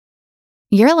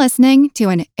You're listening to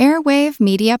an Airwave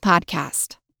Media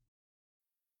Podcast.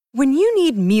 When you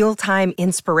need mealtime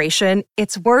inspiration,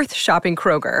 it's worth shopping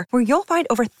Kroger, where you'll find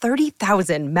over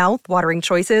 30,000 mouth-watering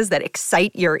choices that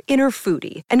excite your inner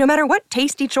foodie. And no matter what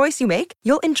tasty choice you make,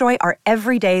 you'll enjoy our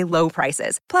everyday low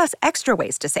prices, plus extra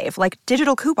ways to save, like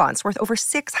digital coupons worth over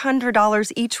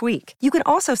 $600 each week. You can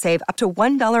also save up to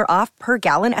 $1 off per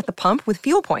gallon at the pump with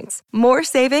fuel points. More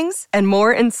savings and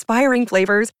more inspiring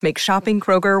flavors make shopping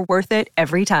Kroger worth it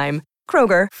every time.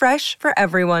 Kroger, fresh for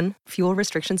everyone. Fuel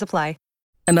restrictions apply.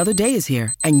 Another day is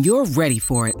here, and you're ready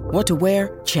for it. What to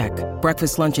wear? Check.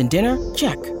 Breakfast, lunch, and dinner?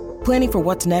 Check. Planning for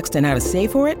what's next and how to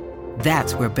save for it?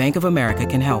 That's where Bank of America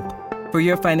can help. For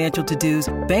your financial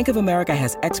to-dos, Bank of America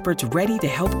has experts ready to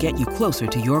help get you closer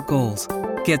to your goals.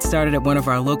 Get started at one of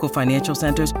our local financial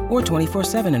centers or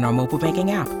 24/7 in our mobile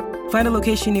banking app. Find a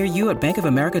location near you at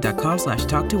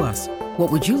bankofamerica.com/talktous.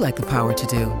 What would you like the power to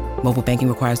do? Mobile banking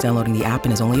requires downloading the app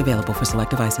and is only available for select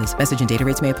devices. Message and data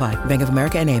rates may apply. Bank of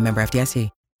America N.A., member FDIC.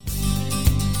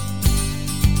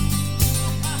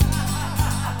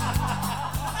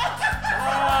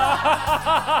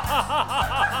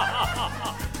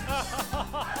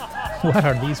 What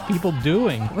are these people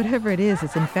doing? Whatever it is,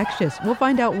 it's infectious. We'll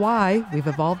find out why we've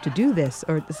evolved to do this,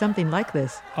 or something like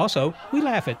this. Also, we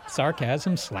laugh at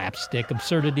sarcasm, slapstick,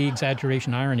 absurdity,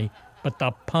 exaggeration, irony. But the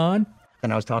pun?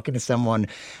 And I was talking to someone,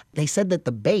 they said that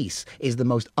the bass is the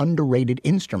most underrated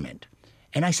instrument.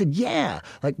 And I said, yeah,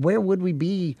 like where would we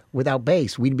be without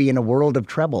bass? We'd be in a world of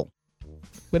treble.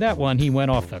 With that one, he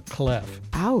went off the cliff.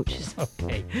 Ouch.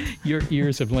 Okay, your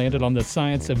ears have landed on the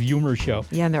Science of Humor show.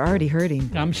 Yeah, and they're already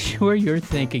hurting. I'm sure you're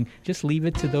thinking, just leave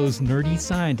it to those nerdy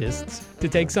scientists to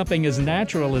take something as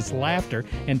natural as laughter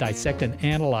and dissect and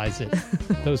analyze it.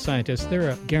 Those scientists,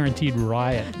 they're a guaranteed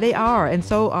riot. They are, and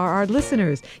so are our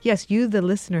listeners. Yes, you, the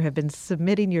listener, have been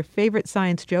submitting your favorite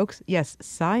science jokes. Yes,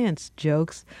 science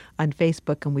jokes on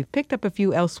Facebook, and we've picked up a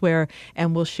few elsewhere,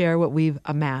 and we'll share what we've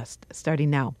amassed starting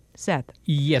now. Seth.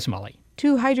 Yes, Molly.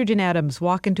 2 hydrogen atoms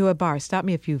walk into a bar. Stop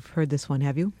me if you've heard this one,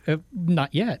 have you?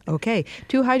 Not yet. Okay.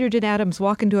 2 hydrogen atoms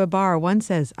walk into a bar. One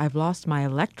says, "I've lost my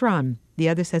electron." The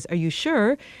other says, "Are you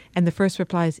sure?" And the first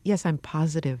replies, "Yes, I'm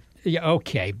positive." Yeah,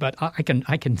 okay, but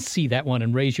I can see that one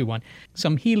and raise you one.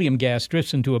 Some helium gas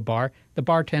drifts into a bar. The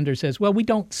bartender says, "Well, we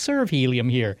don't serve helium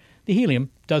here." The helium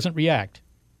doesn't react.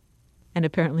 And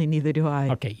apparently neither do I.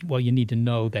 Okay, well, you need to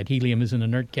know that helium is an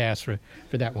inert gas for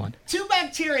that one. 2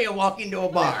 bacteria walk into a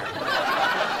bar.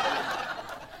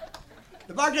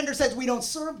 The bartender says, "We don't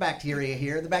serve bacteria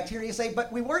here." The bacteria say, "But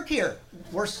we work here.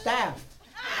 We're staff."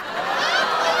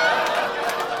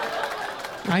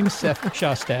 I'm Seth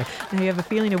Shostak. Now you have a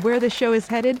feeling of where the show is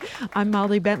headed. I'm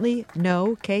Molly Bentley.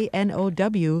 No,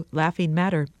 KNOW, Laughing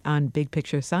Matter on Big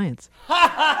Picture Science.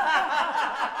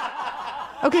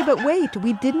 Okay, but wait,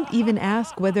 we didn't even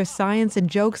ask whether science and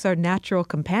jokes are natural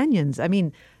companions. I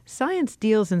mean, science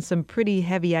deals in some pretty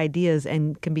heavy ideas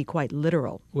and can be quite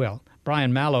literal. Well,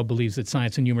 Brian Malow believes that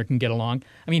science and humor can get along.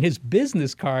 I mean, his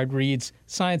business card reads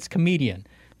Science Comedian.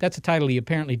 That's a title he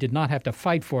apparently did not have to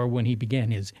fight for when he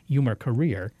began his humor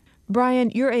career.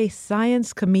 Brian, you're a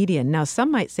science comedian. Now,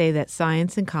 some might say that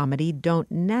science and comedy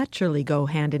don't naturally go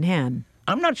hand in hand.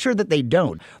 I'm not sure that they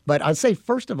don't, but I'd say,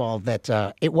 first of all, that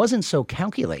it wasn't so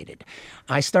calculated.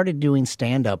 I started doing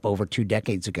stand-up over 2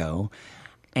 decades ago,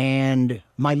 and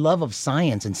my love of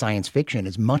science and science fiction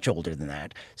is much older than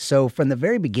that. So from the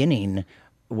very beginning,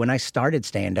 when I started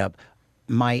stand-up,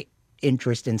 my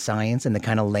interest in science and the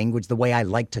kind of language, the way I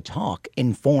like to talk,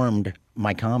 informed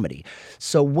my comedy.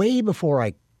 So way before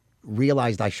I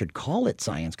realized I should call it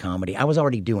science comedy, I was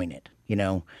already doing it, you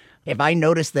know. If I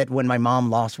notice that when my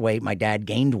mom lost weight, my dad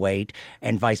gained weight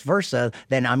and vice versa,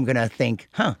 then I'm going to think,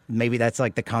 maybe that's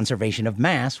like the conservation of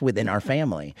mass within our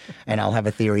family. And I'll have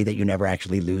a theory that you never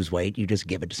actually lose weight. You just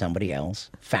give it to somebody else.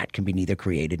 Fat can be neither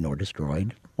created nor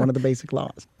destroyed. One of the basic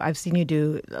laws. I've seen you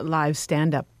do live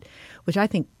stand-up, which I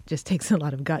think just takes a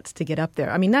lot of guts to get up there.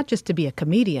 I mean, not just to be a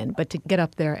comedian, but to get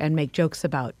up there and make jokes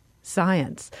about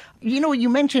science. You know, you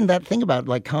mentioned that thing about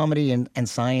like comedy and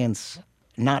science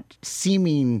not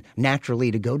seeming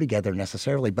naturally to go together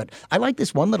necessarily. But I like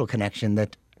this one little connection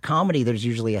that comedy, there's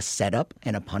usually a setup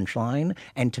and a punchline.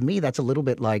 And to me, that's a little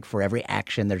bit like for every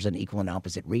action, there's an equal and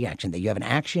opposite reaction. That you have an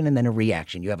action and then a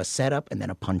reaction. You have a setup and then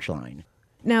a punchline.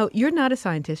 Now, you're not a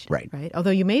scientist, right?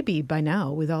 Although you may be by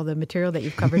now with all the material that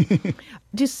you've covered.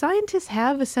 Do scientists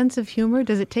have a sense of humor?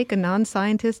 Does it take a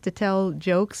non-scientist to tell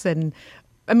jokes? And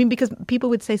I mean, because people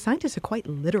would say scientists are quite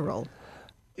literal.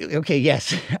 Okay,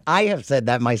 yes. I have said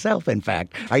that myself, in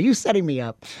fact. Are you setting me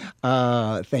up?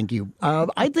 Thank you.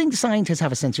 I think scientists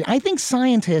have a sense of... I think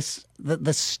scientists,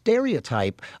 the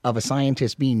stereotype of a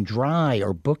scientist being dry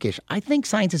or bookish, I think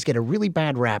scientists get a really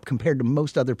bad rap compared to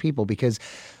most other people because,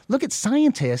 look at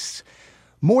scientists...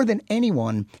 more than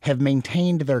anyone, have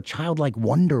maintained their childlike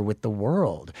wonder with the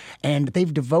world. And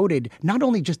they've devoted not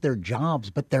only just their jobs,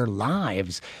 but their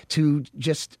lives to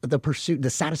just the pursuit,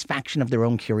 the satisfaction of their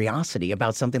own curiosity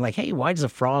about something like, hey, why does a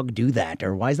frog do that?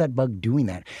 Or why is that bug doing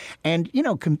that? And,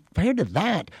 compared to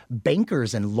that,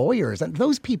 bankers and lawyers, and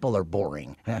those people are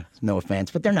boring. No offense,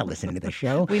 but they're not listening to the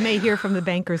show. We may hear from the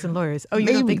bankers and lawyers. Oh, you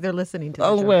don't think they're listening to the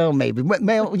show? Oh, well, maybe.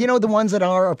 The ones that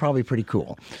are probably pretty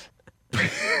cool.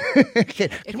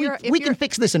 We can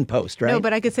fix this in post, right? No,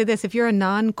 but I could say this. If you're a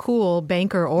non-cool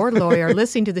banker or lawyer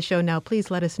listening to the show now,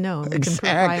 please let us know. We can prove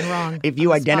Brian wrong. If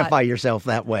you identify yourself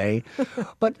that way.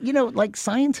 But, like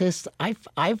scientists, I've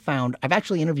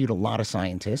actually interviewed a lot of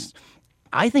scientists.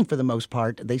 I think for the most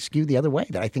part, they skew the other way,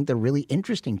 that I think they're really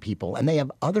interesting people and they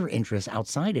have other interests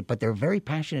outside it, but they're very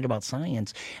passionate about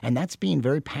science. And that's being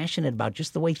very passionate about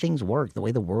just the way things work, the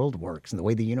way the world works and the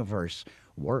way the universe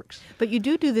works. But you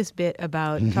do this bit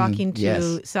about talking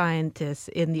to scientists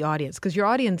in the audience, because your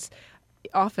audience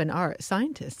often are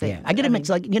scientists. I get a mix.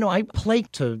 I play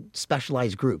to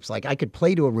specialized groups. Like I could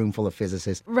play to a room full of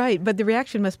physicists. Right, but the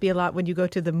reaction must be a lot when you go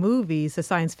to the movies, a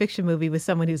science fiction movie with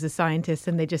someone who's a scientist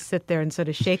and they just sit there and sort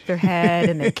of shake their head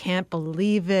and they can't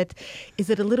believe it.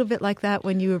 Is it a little bit like that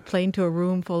when you were playing to a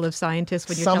room full of scientists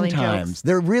when you're telling jokes? Sometimes.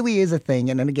 There really is a thing.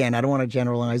 And then again, I don't want to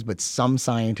generalize, but some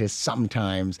scientists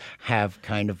sometimes have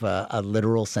kind of a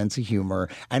literal sense of humor.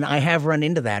 And I have run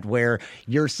into that where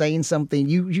you're saying something,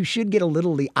 you should get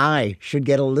I should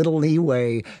get a little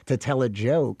leeway to tell a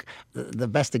joke. The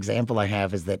best example I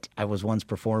have is that I was once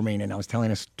performing and I was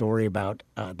telling a story about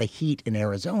the heat in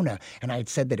Arizona. And I had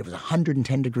said that it was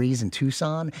 110 degrees in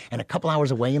Tucson, and a couple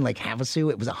hours away in Lake Havasu,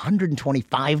 it was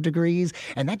 125 degrees.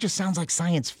 And that just sounds like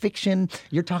science fiction.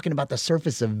 You're talking about the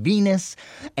surface of Venus.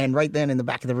 And right then in the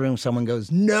back of the room, someone goes,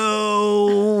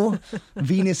 no,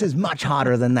 Venus is much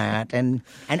hotter than that. And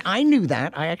I knew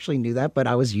that. I actually knew that, but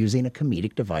I was using a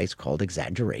comedic device called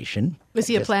exaggeration. Was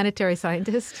he a planetary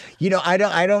scientist? I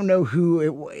don't know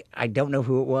who it. I don't know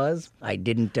who it was. I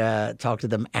didn't talk to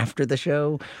them after the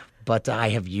show, but I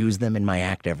have used them in my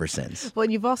act ever since. Well,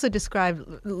 you've also described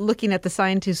looking at the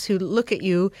scientists who look at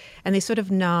you and they sort of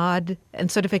nod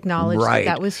and sort of acknowledge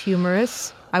that was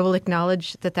humorous. I will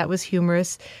acknowledge that was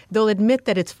humorous. They'll admit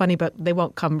that it's funny, but they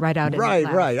won't come right out and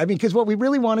laugh. Right. I mean, because what we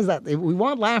really want is that we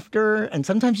want laughter, and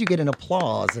sometimes you get an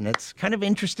applause, and it's kind of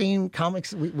interesting.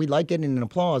 Comics, we like getting an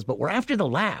applause, but we're after the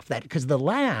laugh. Because the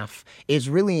laugh is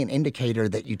really an indicator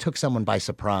that you took someone by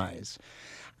surprise.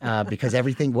 Because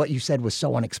what you said was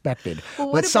so unexpected.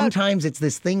 But sometimes it's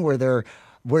this thing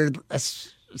where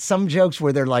some jokes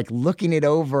where they're like looking it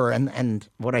over, and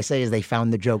what I say is they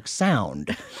found the joke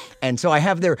sound. And so I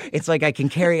have it's like I can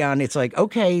carry on. It's like,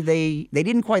 okay, they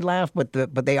didn't quite laugh, but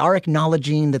they are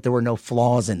acknowledging that there were no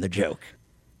flaws in the joke.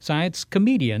 Science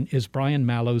Comedian is Brian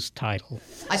Malow's title.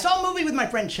 I saw a movie with my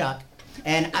friend Chuck,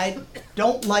 and I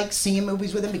don't like seeing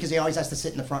movies with him because he always has to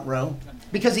sit in the front row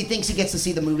because he thinks he gets to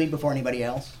see the movie before anybody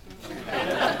else.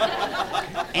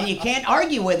 And you can't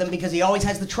argue with him because he always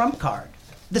has the trump card.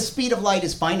 The speed of light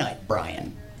is finite,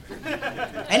 Brian.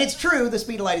 And it's true, the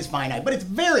speed of light is finite, but it's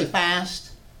very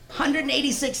fast,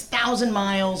 186,000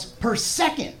 miles per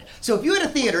second. So if you had a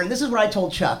theater, and this is what I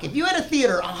told Chuck, if you had a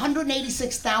theater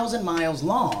 186,000 miles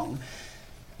long,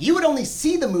 you would only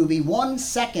see the movie 1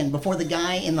 second before the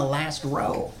guy in the last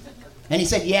row. And he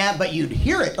said, yeah, but you'd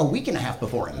hear it a week and a half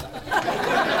before him.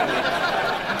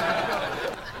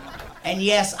 And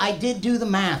yes, I did do the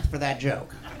math for that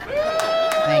joke.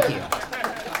 Thank you.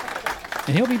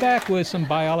 And he'll be back with some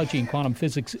biology and quantum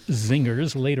physics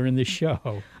zingers later in this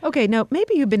show. Okay, now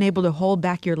maybe you've been able to hold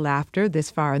back your laughter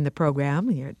this far in the program.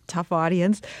 You're a tough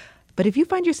audience. But if you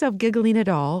find yourself giggling at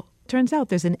all, turns out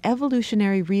there's an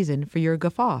evolutionary reason for your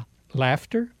guffaw.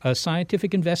 Laughter, a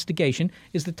Scientific Investigation,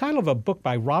 is the title of a book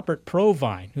by Robert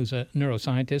Provine, who's a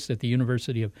neuroscientist at the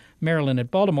University of Maryland at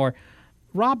Baltimore.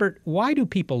 Robert, why do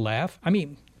people laugh? I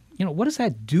mean, what does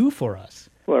that do for us?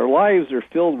 Well, our lives are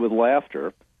filled with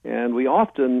laughter, and we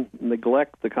often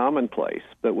neglect the commonplace.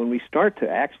 But when we start to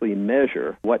actually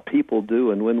measure what people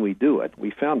do and when we do it,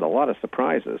 we found a lot of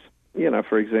surprises.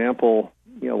 For example,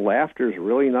 laughter is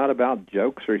really not about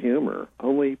jokes or humor.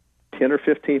 Only 10 or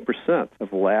 15%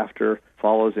 of laughter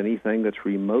follows anything that's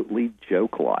remotely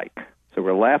joke-like. So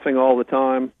we're laughing all the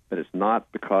time, but it's not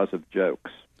because of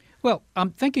jokes. Well, I'm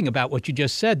thinking about what you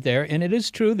just said there, and it is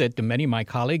true that many of my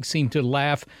colleagues seem to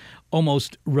laugh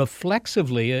almost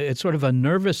reflexively. It's sort of a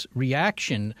nervous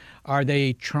reaction. Are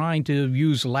they trying to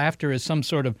use laughter as some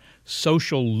sort of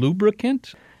social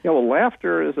lubricant? Yeah, well,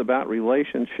 laughter is about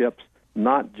relationships,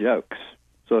 not jokes.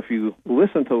 So if you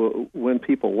listen to when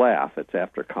people laugh, it's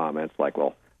after comments like,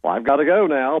 well, I've got to go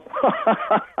now.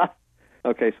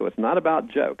 Okay, so it's not about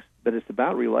jokes, but it's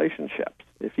about relationships.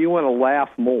 If you want to laugh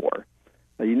more,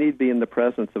 you need to be in the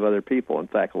presence of other people. In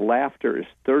fact, laughter is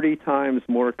 30 times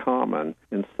more common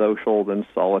in social than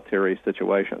solitary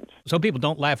situations. So people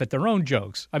don't laugh at their own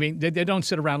jokes. I mean, they don't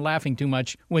sit around laughing too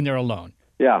much when they're alone.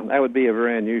 Yeah, that would be a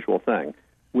very unusual thing.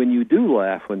 When you do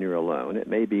laugh when you're alone, it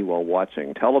may be while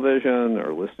watching television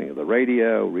or listening to the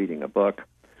radio, reading a book,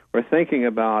 or thinking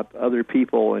about other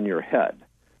people in your head.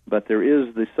 But there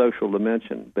is the social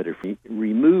dimension. But if you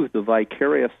remove the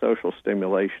vicarious social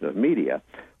stimulation of media,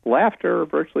 laughter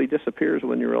virtually disappears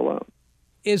when you're alone.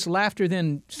 Is laughter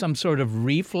then some sort of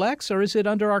reflex, or is it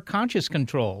under our conscious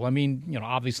control? I mean,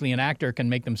 obviously an actor can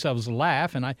make themselves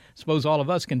laugh, and I suppose all of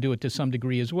us can do it to some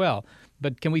degree as well.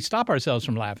 But can we stop ourselves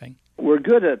from laughing? We're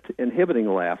good at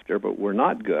inhibiting laughter, but we're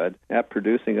not good at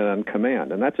producing it on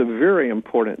command, and that's a very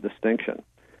important distinction.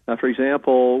 Now, for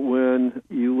example, when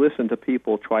you listen to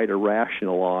people try to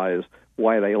rationalize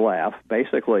why they laugh,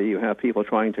 basically you have people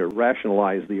trying to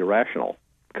rationalize the irrational,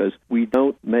 because we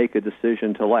don't make a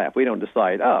decision to laugh. We don't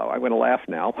decide, I'm going to laugh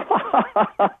now.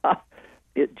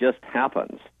 It just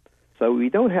happens. So we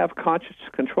don't have conscious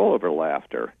control over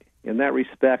laughter. In that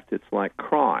respect, it's like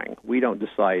crying. We don't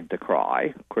decide to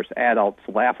cry. Of course, adults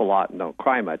laugh a lot and don't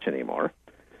cry much anymore,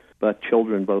 but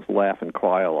children both laugh and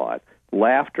cry a lot.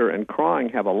 Laughter and crying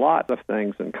have a lot of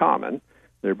things in common.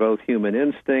 They're both human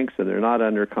instincts, and they're not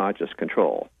under conscious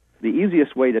control. The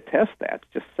easiest way to test that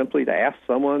is just simply to ask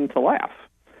someone to laugh.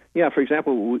 Yeah, for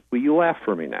example, will you laugh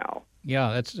for me now?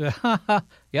 Yeah, that's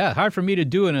hard for me to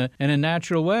do in a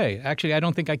natural way. Actually, I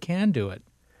don't think I can do it.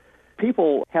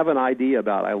 People have an idea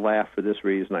about, I laugh for this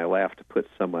reason, I laugh to put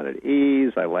someone at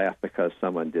ease, I laugh because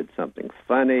someone did something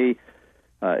funny,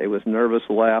 it was nervous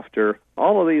laughter.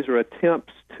 All of these are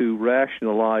attempts to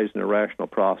rationalize an irrational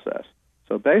process.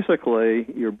 So basically,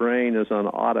 your brain is on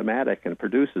automatic and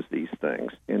produces these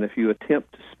things. And if you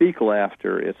attempt to speak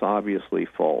laughter, it's obviously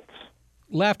false.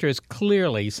 Laughter is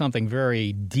clearly something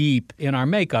very deep in our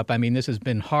makeup. I mean, this has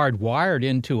been hardwired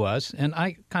into us. And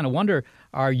I kind of wonder,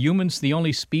 are humans the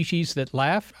only species that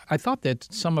laugh? I thought that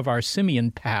some of our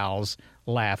simian pals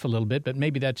laugh a little bit, but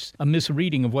maybe that's a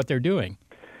misreading of what they're doing.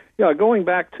 Yeah, going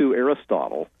back to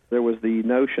Aristotle, there was the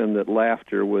notion that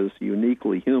laughter was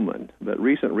uniquely human, but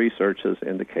recent research has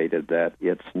indicated that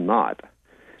it's not.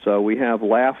 So we have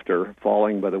laughter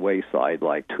falling by the wayside,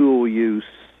 like tool use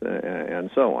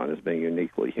and so on, as being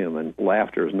uniquely human.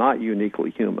 Laughter is not uniquely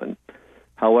human.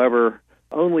 However,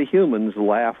 only humans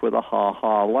laugh with a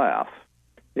ha-ha laugh.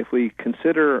 If we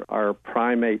consider our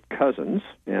primate cousins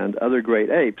and other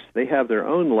great apes, they have their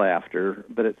own laughter,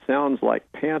 but it sounds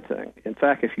like panting. In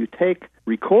fact, if you take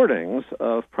recordings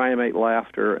of primate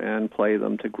laughter and play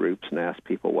them to groups and ask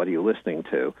people, what are you listening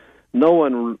to, no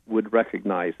one would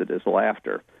recognize it as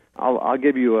laughter. I'll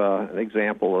give you an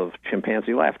example of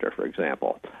chimpanzee laughter, for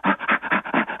example.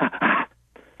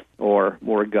 Or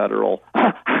more guttural.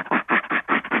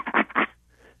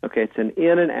 Okay, it's an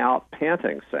in and out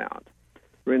panting sound.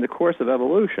 During the course of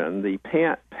evolution, the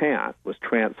pant was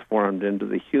transformed into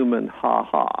the human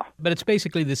ha-ha. But it's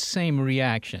basically the same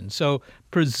reaction. So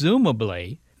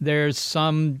presumably there's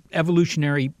some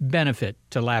evolutionary benefit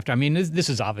to laughter. I mean, this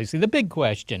is obviously the big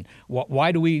question.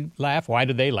 Why do we laugh? Why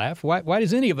do they laugh? Why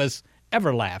does any of us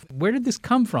ever laugh? Where did this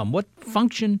come from? What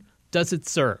function does it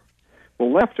serve?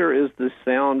 Well, laughter is the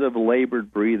sound of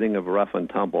labored breathing of rough and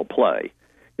tumble play.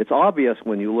 It's obvious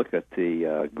when you look at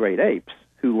the great apes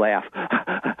who laugh.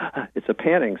 It's a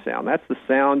panting sound. That's the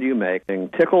sound you make being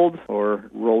tickled or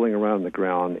rolling around the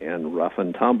ground in rough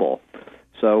and tumble.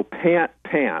 So pant,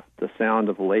 the sound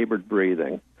of labored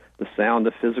breathing, the sound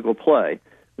of physical play,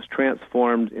 was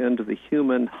transformed into the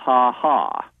human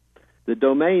ha-ha. The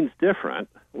domain's different.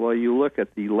 Well, you look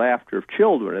at the laughter of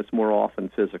children, it's more often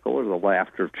physical, or the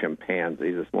laughter of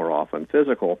chimpanzees is more often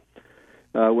physical.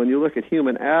 When you look at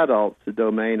human adults, the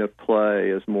domain of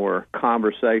play is more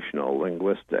conversational,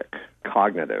 linguistic,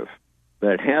 cognitive.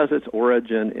 But it has its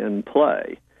origin in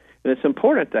play. And it's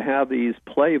important to have these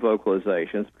play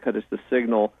vocalizations because it's the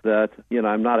signal that,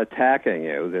 I'm not attacking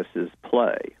you, this is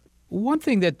play. One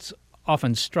thing that's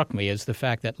often struck me is the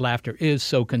fact that laughter is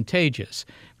so contagious.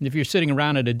 And if you're sitting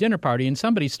around at a dinner party and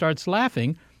somebody starts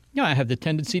laughing, I have the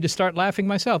tendency to start laughing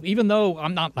myself, even though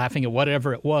I'm not laughing at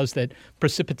whatever it was that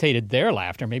precipitated their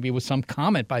laughter. Maybe it was some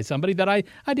comment by somebody that I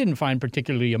didn't find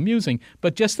particularly amusing,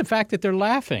 but just the fact that they're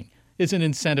laughing is an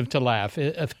incentive to laugh.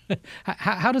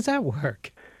 How does that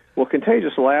work? Well,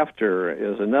 contagious laughter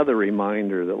is another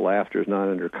reminder that laughter is not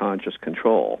under conscious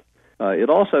control. It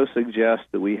also suggests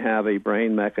that we have a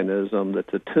brain mechanism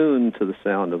that's attuned to the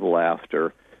sound of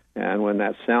laughter, and when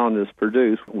that sound is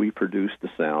produced, we produce the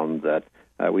sound that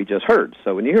we just heard.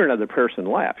 So when you hear another person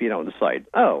laugh, you don't decide,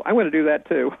 oh, I'm going to do that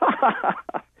too.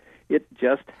 It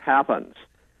just happens.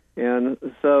 And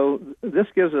so this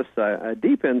gives us a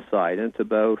deep insight into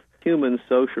both human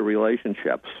social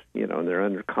relationships, and they're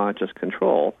under conscious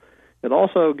control. It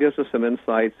also gives us some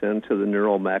insights into the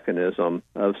neural mechanism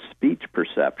of speech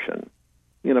perception.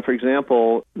 For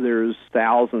example, there's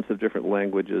thousands of different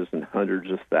languages and hundreds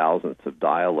of thousands of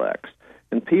dialects.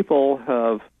 And people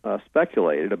have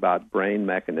speculated about brain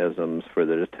mechanisms for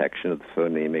the detection of the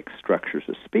phonemic structures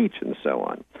of speech and so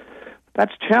on.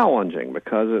 That's challenging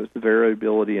because of the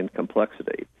variability and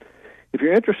complexity. If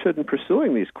you're interested in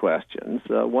pursuing these questions,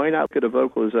 why not look at a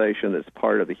vocalization that's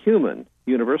part of the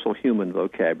universal human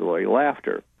vocabulary,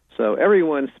 laughter? So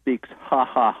everyone speaks ha,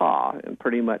 ha, ha in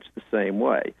pretty much the same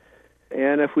way.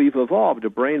 And if we've evolved a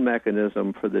brain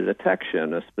mechanism for the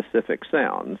detection of specific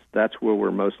sounds, that's where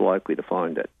we're most likely to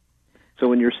find it. So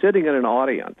when you're sitting in an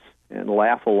audience and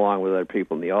laugh along with other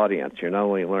people in the audience, you're not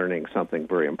only learning something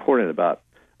very important about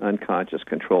unconscious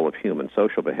control of human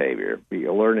social behavior, but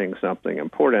you're learning something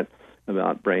important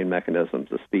about brain mechanisms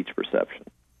of speech perception.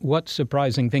 What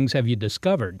surprising things have you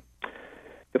discovered?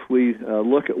 If we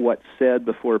look at what's said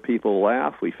before people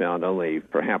laugh, we found only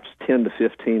perhaps 10 to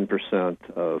 15%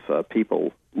 of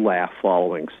people laugh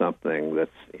following something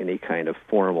that's any kind of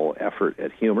formal effort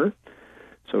at humor.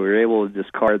 So we were able to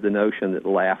discard the notion that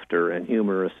laughter and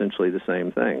humor are essentially the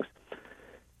same things.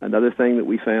 Another thing that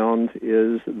we found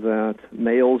is that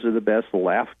males are the best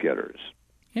laugh getters.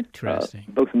 Interesting.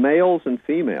 Both males and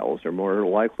females are more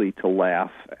likely to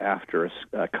laugh after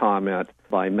a comment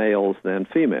by males than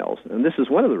females. And this is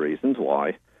one of the reasons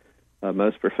why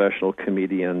most professional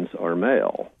comedians are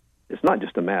male. It's not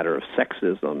just a matter of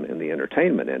sexism in the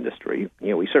entertainment industry.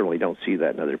 We certainly don't see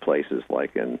that in other places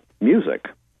like in music.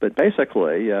 But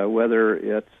basically, whether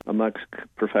it's amongst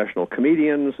professional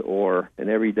comedians or in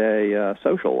everyday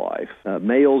social life,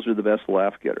 males are the best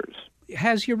laugh getters.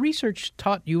 Has your research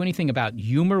taught you anything about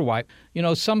humor? Why,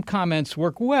 some comments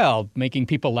work well, making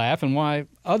people laugh, and why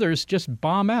others just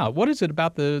bomb out? What is it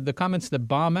about the comments that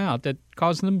bomb out that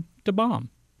cause them to bomb?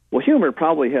 Well, humor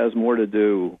probably has more to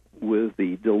do with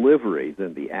the delivery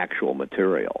than the actual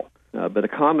material. But a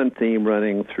common theme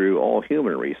running through all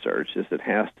human research is it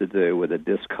has to do with a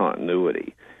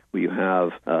discontinuity. Where you have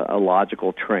a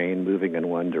logical train moving in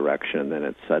one direction, then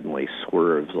it suddenly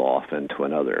swerves off into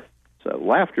another. So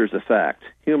laughter's a fact,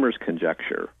 humor's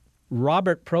conjecture.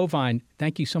 Robert Provine,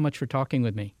 thank you so much for talking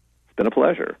with me. It's been a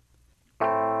pleasure.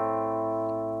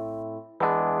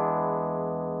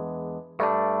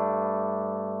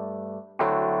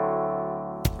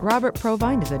 Robert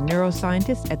Provine is a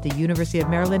neuroscientist at the University of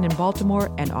Maryland in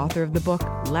Baltimore and author of the book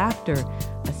Laughter,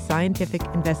 A Scientific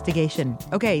Investigation.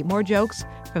 Okay, more jokes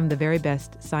from the very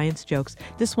best science jokes.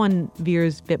 This one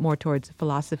veers a bit more towards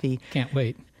philosophy. Can't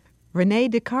wait.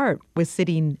 René Descartes was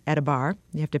sitting at a bar.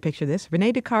 You have to picture this.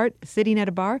 René Descartes sitting at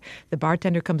a bar. The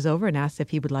bartender comes over and asks if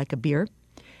he would like a beer.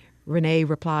 René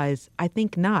replies, "I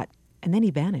think not." And then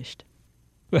he vanished.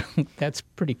 Well, that's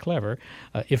pretty clever,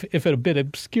 if a bit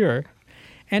obscure.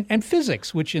 And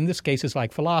physics, which in this case is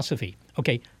like philosophy.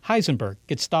 Okay, Heisenberg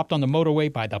gets stopped on the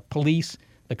motorway by the police.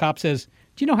 The cop says,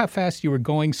 "Do you know how fast you were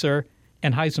going, sir?"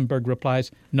 And Heisenberg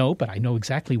replies, "No, but I know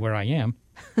exactly where I am."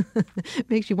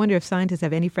 Makes you wonder if scientists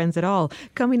have any friends at all.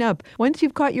 Coming up, once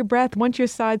you've caught your breath, once your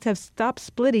sides have stopped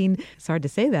splitting, it's hard to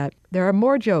say that, there are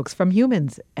more jokes from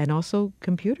humans and also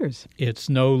computers. It's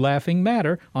no laughing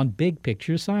matter on Big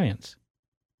Picture Science.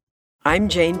 I'm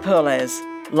Jane Perlez,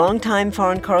 longtime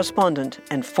foreign correspondent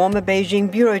and former Beijing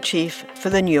bureau chief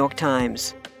for the New York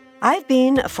Times. I've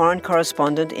been a foreign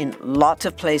correspondent in lots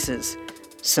of places: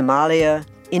 Somalia,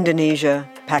 Indonesia,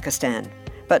 Pakistan.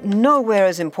 But nowhere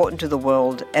as important to the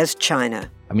world as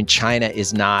China. I mean, China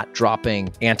is not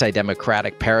dropping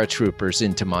anti-democratic paratroopers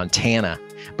into Montana.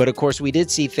 But of course, we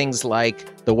did see things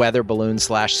like the weather balloon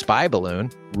 / spy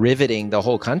balloon riveting the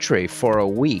whole country for a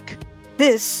week.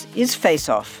 This is Face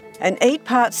Off, an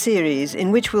 8-part series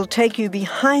in which we'll take you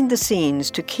behind the scenes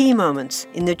to key moments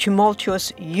in the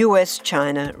tumultuous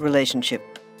U.S.-China relationship.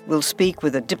 We'll speak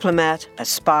with a diplomat, a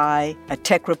spy, a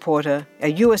tech reporter, a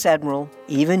U.S. admiral,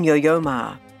 even Yo-Yo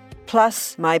Ma.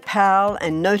 Plus, my pal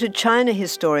and noted China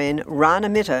historian Rana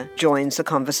Mitter joins the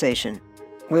conversation.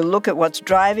 We'll look at what's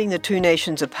driving the two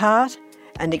nations apart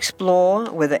and explore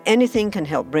whether anything can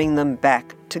help bring them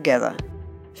back together.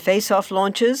 Face Off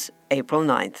launches April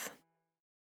 9th.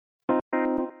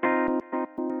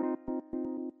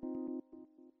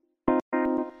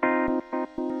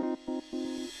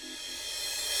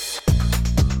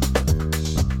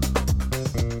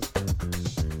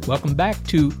 Welcome back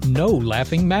to No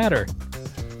Laughing Matter.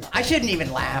 I shouldn't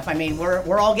even laugh. I mean,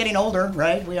 we're all getting older,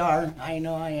 right? We are. I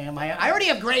know I am. I already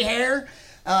have gray hair,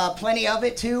 plenty of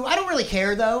it too. I don't really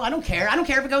care though. I don't care. I don't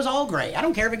care if it goes all gray. I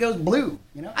don't care if it goes blue.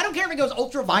 You know, I don't care if it goes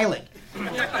ultraviolet.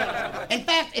 In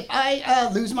fact, if I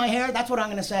lose my hair, that's what I'm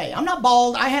going to say. I'm not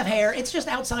bald. I have hair. It's just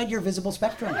outside your visible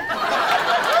spectrum. Yeah.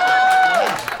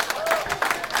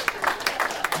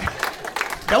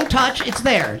 Don't touch. It's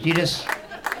there. You just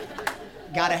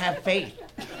gotta have faith.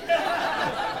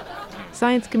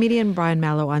 Science comedian Brian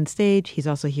Malow on stage. He's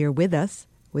also here with us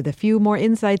with a few more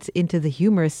insights into the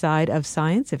humorous side of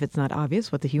science, if it's not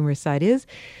obvious what the humorous side is.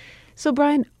 So,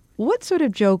 Brian, what sort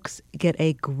of jokes get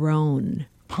a groan?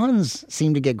 Puns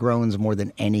seem to get groans more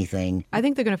than anything. I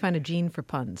think they're going to find a gene for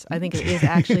puns. I think it is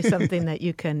actually something that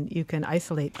you can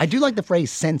isolate. I do like the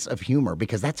phrase sense of humor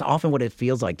because that's often what it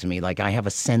feels like to me. Like I have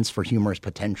a sense for humorous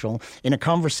potential. In a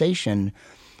conversation,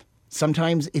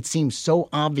 sometimes it seems so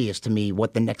obvious to me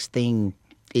what the next thing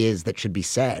is that should be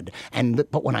said.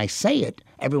 But when I say it,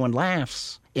 everyone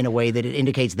laughs in a way that it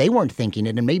indicates they weren't thinking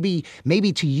it. And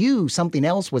maybe to you, something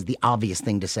else was the obvious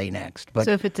thing to say next. But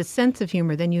so if it's a sense of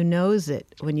humor, then you knows it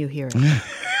when you hear it.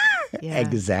 Yeah.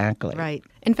 Exactly. Right.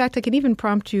 In fact, I can even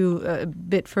prompt you a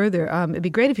bit further. It'd be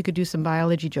great if you could do some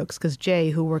biology jokes, because Jay,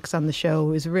 who works on the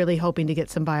show, is really hoping to get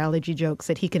some biology jokes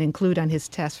that he can include on his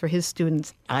test for his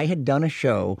students. I had done a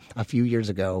show a few years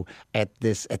ago at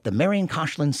the Marion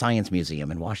Koshland Science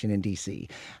Museum in Washington, D.C.,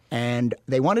 and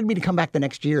they wanted me to come back the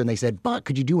next year, and they said, "But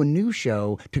could you do a new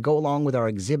show to go along with our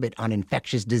exhibit on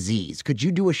infectious disease? Could you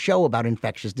do a show about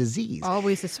infectious disease?"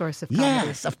 Always a source of comedy.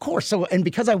 Yes, of course. So, and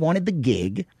because I wanted the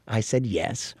gig, I said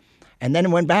yes. And then it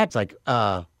went back. It's like,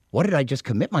 what did I just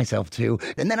commit myself to?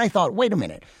 And then I thought, wait a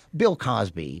minute. Bill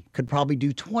Cosby could probably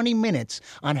do 20 minutes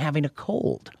on having a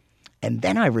cold. And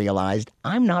then I realized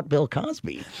I'm not Bill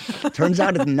Cosby. Turns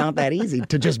out it's not that easy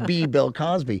to just be Bill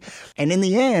Cosby. And in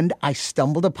the end, I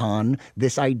stumbled upon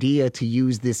this idea to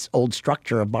use this old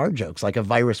structure of bar jokes. Like a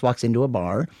virus walks into a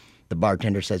bar. The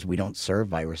bartender says, "We don't serve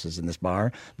viruses in this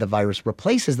bar." The virus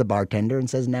replaces the bartender and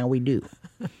says, "Now we do."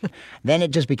 Then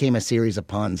it just became a series of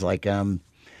puns like an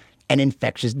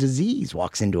infectious disease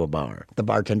walks into a bar. The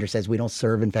bartender says, "We don't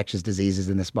serve infectious diseases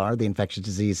in this bar." The infectious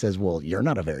disease says, "Well, you're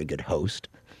not a very good host."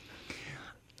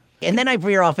 And then I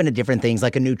veer off into different things,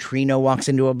 like a neutrino walks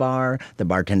into a bar. The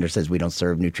bartender says, "We don't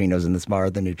serve neutrinos in this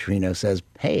bar." The neutrino says,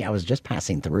 "Hey, I was just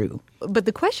passing through." But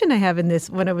the question I have in this,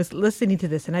 when I was listening to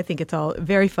this, and I think it's all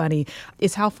very funny,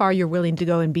 is how far you're willing to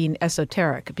go in being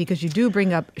esoteric, because you do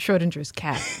bring up Schrodinger's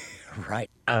cat.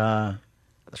 Right.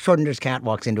 Schrodinger's cat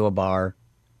walks into a bar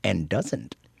and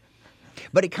doesn't.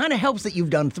 But it kind of helps that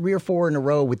you've done 3 or 4 in a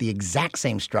row with the exact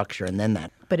same structure, and then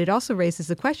that. But it also raises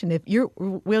the question, if you're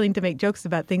willing to make jokes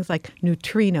about things like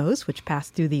neutrinos, which pass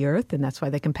through the earth, and that's why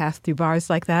they can pass through bars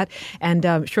like that, and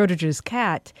Schrodinger's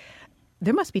cat,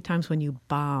 there must be times when you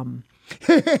bomb.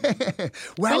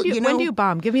 Well, when do you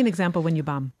bomb? Give me an example when you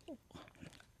bomb.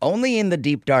 Only in the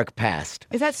deep, dark past.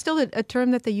 Is that still a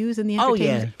term that they use in the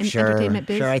entertainment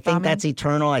biz? Sure. I think bombing? that's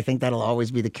eternal. I think that'll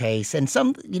always be the case. And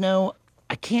some,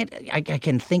 I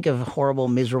can think of horrible,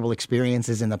 miserable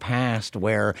experiences in the past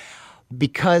where,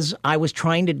 because I was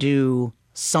trying to do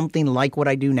something like what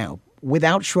I do now,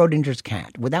 without Schrodinger's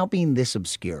cat, without being this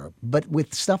obscure, but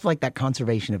with stuff like that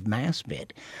conservation of mass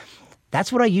bit,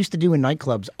 that's what I used to do in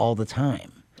nightclubs all the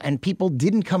time. And people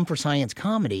didn't come for science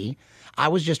comedy. I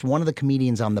was just one of the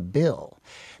comedians on the bill.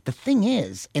 The thing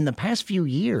is, in the past few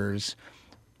years,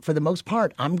 for the most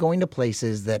part, I'm going to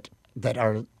places that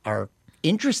are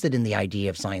interested in the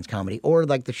idea of science comedy, or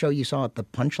like the show you saw at the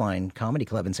Punchline Comedy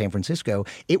Club in San Francisco.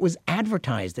 It was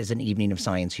advertised as an evening of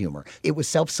science humor. It was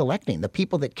self-selecting. The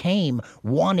people that came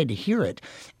wanted to hear it,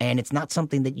 and it's not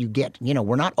something that you get,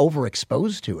 we're not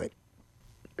overexposed to it.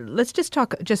 Let's just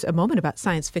talk just a moment about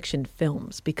science fiction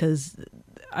films, because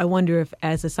I wonder if,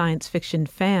 as a science fiction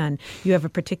fan, you have a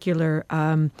particular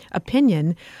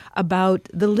opinion about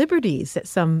the liberties that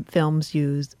some films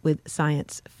use with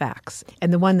science facts.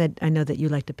 And the one that I know that you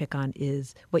like to pick on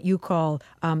is what you call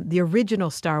the original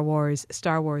Star Wars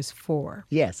 4.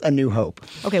 Yes, A New Hope.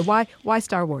 Okay, why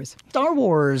Star Wars? Star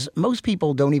Wars, most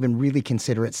people don't even really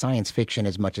consider it science fiction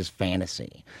as much as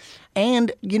fantasy.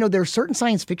 And, there are certain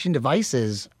science fiction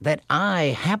devices that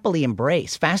I happily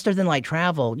embrace. Faster than light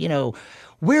travel,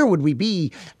 where would we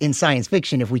be in science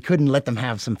fiction if we couldn't let them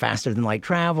have some faster than light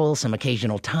travel, some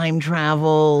occasional time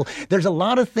travel? There's a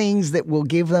lot of things that will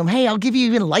give them, hey, I'll give you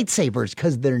even lightsabers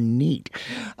because they're neat.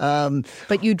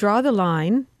 But you draw the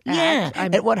line.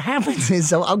 And what happens is,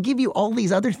 so I'll give you all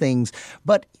these other things,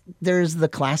 but there's the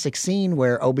classic scene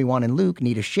where Obi-Wan and Luke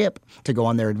need a ship to go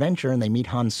on their adventure, and they meet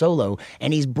Han Solo,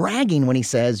 and he's bragging when he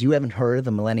says, you haven't heard of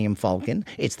the Millennium Falcon?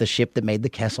 It's the ship that made the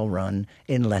Kessel Run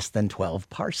in less than 12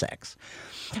 parsecs.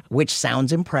 Which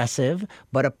sounds impressive,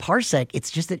 but a parsec, it's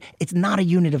just that it's not a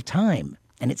unit of time.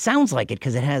 And it sounds like it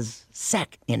because it has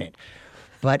sec in it.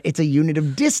 But it's a unit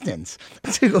of distance.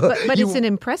 But it's an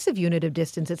impressive unit of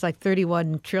distance. It's like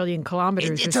 31 trillion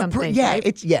kilometers or something.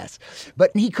 Right? Yes.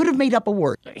 But he could have made up a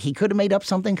word. He could have made up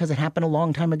something because it happened a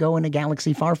long time ago in a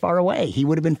galaxy far, far away. He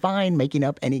would have been fine making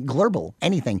up any glurble,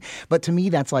 anything. But to me,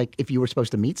 that's like if you were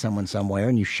supposed to meet someone somewhere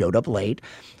and you showed up late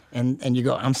and you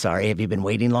go, I'm sorry, have you been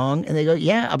waiting long? And they go,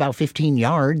 yeah, about 15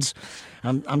 yards.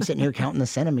 I'm sitting here counting the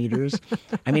centimeters.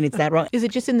 I mean, it's that wrong. Is it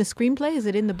just in the screenplay? Is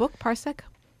it in the book, parsec?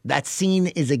 That scene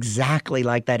is exactly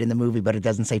like that in the movie, but it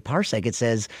doesn't say parsec. It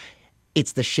says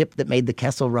it's the ship that made the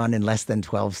Kessel Run in less than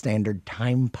 12 standard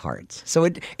time parts. So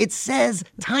it says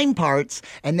time parts,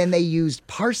 and then they used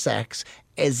parsecs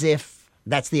as if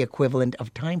that's the equivalent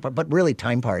of time part, but really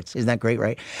time parts. Isn't that great,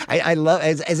 right? I love,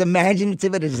 as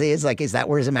imaginative as it is, like, is that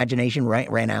where his imagination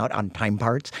ran out on time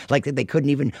parts? Like they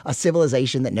couldn't even, a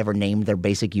civilization that never named their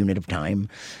basic unit of time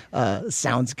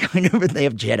sounds kind of, they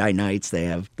have Jedi Knights, they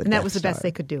have the And that Death was the Star. best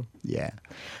they could do. Yeah.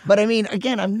 But I mean,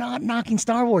 again, I'm not knocking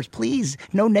Star Wars. Please,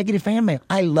 no negative fan mail.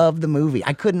 I love the movie.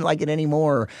 I couldn't like it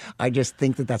anymore. I just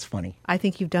think that that's funny. I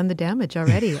think you've done the damage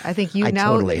already. I think you I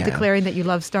now totally have. declaring that you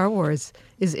love Star Wars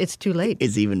it's too late.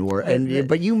 It's even worse.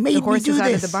 But you made the horse me do is this.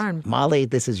 out of the barn. Molly,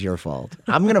 this is your fault.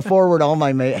 I'm going to forward all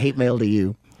my hate mail to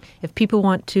you. If people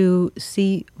want to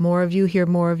see more of you, hear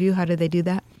more of you, how do they do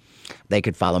that? They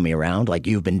could follow me around like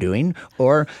you've been doing,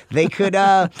 or they could,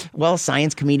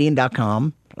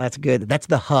 sciencecomedian.com. That's good. That's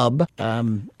the hub.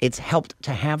 It's helped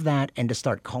to have that and to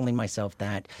start calling myself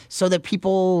that so that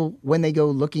people, when they go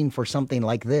looking for something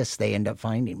like this, they end up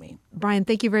finding me. Brian,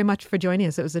 thank you very much for joining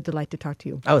us. It was a delight to talk to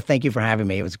you. Oh, thank you for having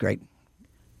me. It was great.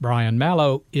 Brian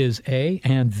Malow is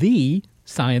and the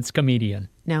science comedian.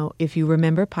 Now, if you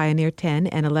remember, Pioneer 10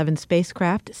 and 11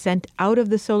 spacecraft sent out of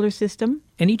the solar system.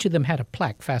 And each of them had a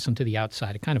plaque fastened to the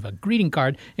outside, a kind of a greeting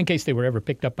card in case they were ever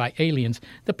picked up by aliens.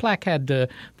 The plaque had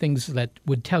things that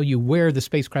would tell you where the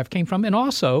spacecraft came from, and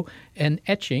also an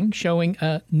etching showing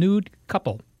a nude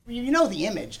couple. You know the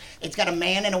image. It's got a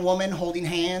man and a woman holding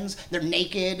hands. They're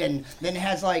naked, and then it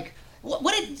has like...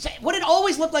 What it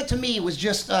always looked like to me was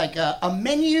just like a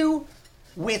menu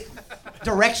with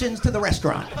directions to the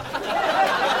restaurant.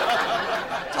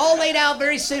 It's all laid out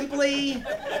very simply.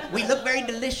 We look very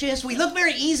delicious. We look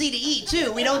very easy to eat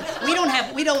too. We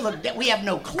have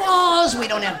no claws. We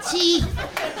don't have teeth.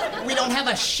 We don't have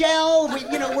a shell.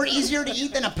 We're easier to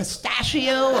eat than a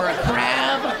pistachio or a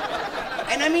crab.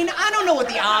 And I mean, I don't know what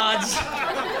the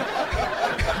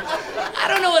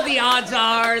odds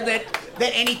are that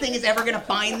anything is ever going to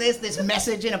find this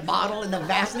message in a bottle in the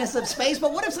vastness of space.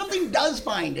 But what if something does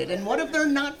find it? And what if they're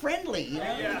not friendly?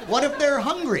 What if they're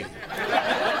hungry?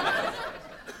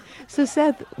 So,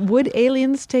 Seth, would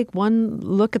aliens take one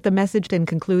look at the message and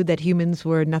conclude that humans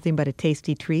were nothing but a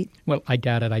tasty treat? Well, I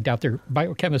doubt it. I doubt their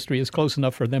biochemistry is close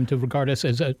enough for them to regard us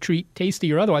as a treat,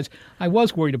 tasty or otherwise. I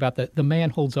was worried about that. The man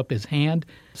holds up his hand.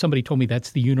 Somebody told me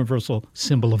that's the universal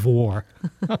symbol of war.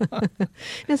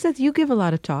 Now, Seth, you give a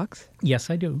lot of talks. Yes,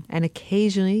 I do. And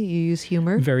occasionally you use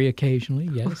humor. Very occasionally,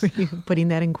 yes. Are you putting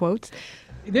that in quotes?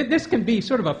 This can be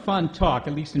sort of a fun talk,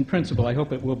 at least in principle. I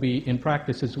hope it will be in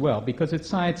practice as well, because it's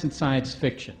science and science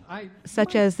fiction.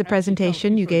 Such as the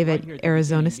presentation you gave at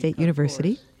Arizona State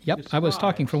University. Yep, I was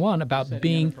talking, for one, about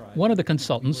being one of the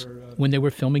consultants when they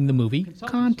were filming the movie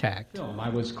Contact. I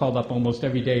was called up almost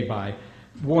every day by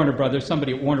Warner Brothers,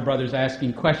 somebody at Warner Brothers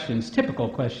asking questions. Typical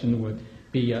question would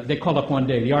be, they called up one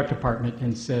day, the art department,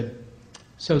 and said,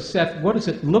 "So Seth, what does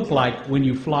it look like when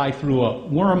you fly through a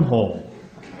wormhole?"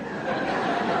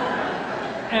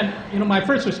 And, my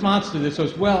first response to this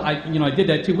was, well, I did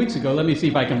that 2 weeks ago. Let me see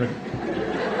if I can...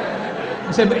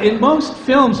 I said, but in most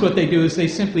films, what they do is they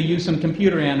simply use some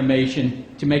computer animation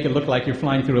to make it look like you're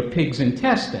flying through a pig's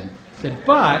intestine. I said,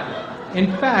 but, in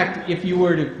fact, if you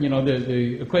were to,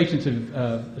 the equations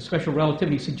of special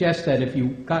relativity suggest that if you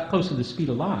got close to the speed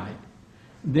of light,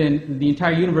 then the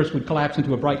entire universe would collapse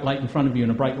into a bright light in front of you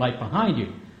and a bright light behind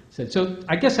you. Said, so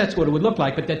I guess that's what it would look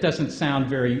like, but that doesn't sound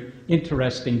very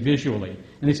interesting visually.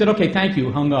 And they said, okay, thank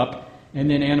you, hung up, and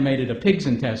then animated a pig's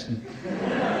intestine.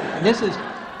 This is...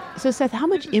 So, Seth, how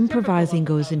much improvising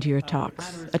goes into your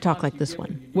talks, a talk like this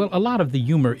one? Well, a lot of the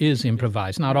humor is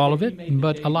improvised. Not all of it,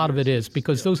 but a lot of it is,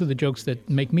 because those are the jokes that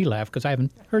make me laugh, because I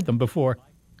haven't heard them before.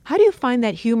 How do you find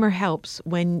that humor helps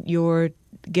when you're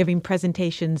giving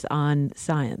presentations on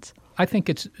science? I think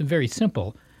it's very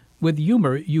simple. With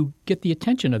humor, you get the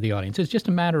attention of the audience. It's just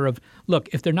a matter of, look,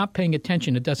 if they're not paying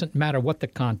attention, it doesn't matter what the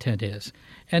content is.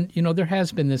 And, there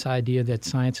has been this idea that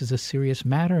science is a serious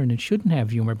matter and it shouldn't have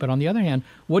humor. But on the other hand,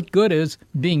 what good is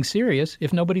being serious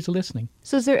if nobody's listening?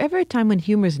 So is there ever a time when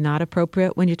humor is not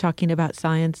appropriate when you're talking about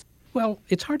science? Well,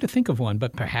 it's hard to think of one,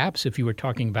 but perhaps if you were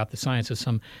talking about the science of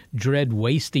some dread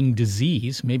wasting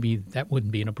disease, maybe that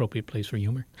wouldn't be an appropriate place for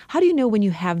humor. How do you know when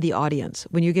you have the audience,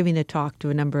 when you're giving a talk to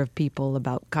a number of people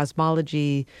about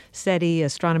cosmology, SETI,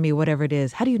 astronomy, whatever it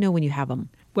is? How do you know when you have them?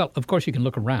 Well, of course, you can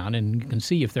look around and you can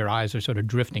see if their eyes are sort of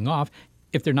drifting off.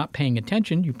 If they're not paying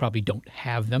attention, you probably don't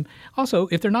have them. Also,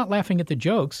 if they're not laughing at the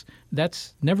jokes,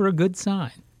 that's never a good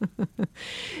sign.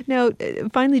 Now,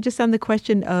 finally, just on the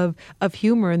question of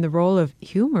humor and the role of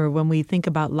humor when we think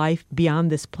about life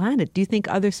beyond this planet, do you think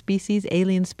other species,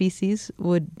 alien species,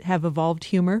 would have evolved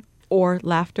humor or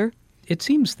laughter? It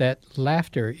seems that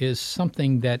laughter is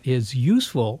something that is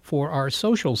useful for our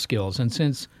social skills. And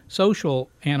since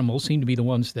social animals seem to be the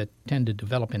ones that tend to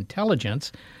develop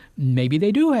intelligence, maybe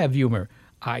they do have humor.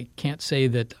 I can't say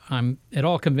that I'm at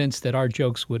all convinced that our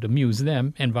jokes would amuse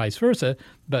them and vice versa,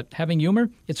 but having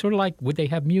humor, it's sort of like, would they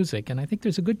have music? And I think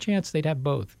there's a good chance they'd have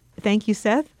both. Thank you,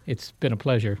 Seth. It's been a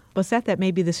pleasure. Well, Seth, that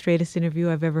may be the straightest interview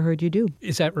I've ever heard you do.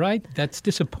 Is that right? That's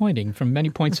disappointing from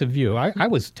many points of view. I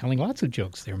was telling lots of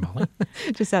jokes there, Molly.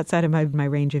 Just outside of my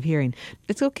range of hearing.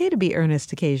 It's okay to be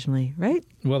earnest occasionally, right?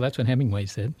 Well, that's what Hemingway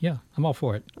said. Yeah, I'm all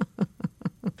for it.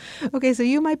 Okay, so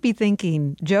you might be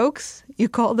thinking, jokes? You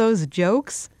call those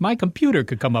jokes? My computer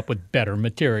could come up with better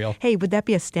material. Hey, would that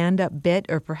be a stand-up bit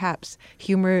or perhaps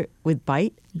humor with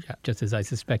bite? Yeah, just as I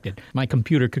suspected. My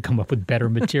computer could come up with better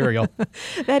material.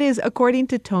 That is, according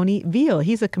to Tony Veale.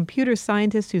 He's a computer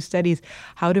scientist who studies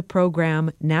how to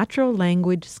program natural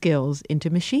language skills into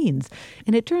machines.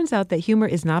 And it turns out that humor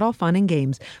is not all fun and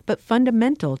games, but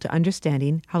fundamental to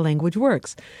understanding how language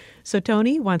works. So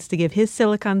Tony wants to give his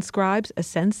Silicon scribes a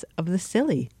sense of the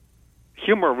silly.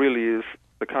 Humor really is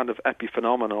the kind of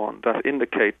epiphenomenon that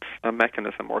indicates a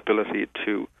mechanism or ability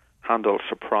to handle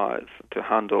surprise, to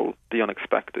handle the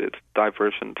unexpected,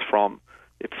 diversions from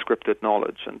its scripted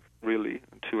knowledge, and really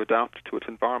to adapt to its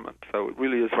environment. So it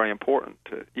really is very important,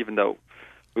 even though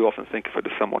we often think of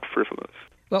it as somewhat frivolous.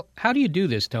 Well, how do you do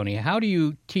this, Tony? How do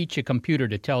you teach a computer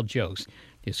to tell jokes?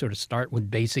 You sort of start with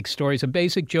basic stories, a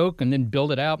basic joke, and then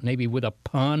build it out maybe with a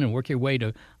pun and work your way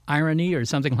to irony or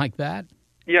something like that?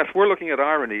 Yes, we're looking at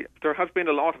irony. There has been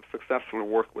a lot of successful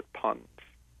work with puns.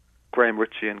 Graham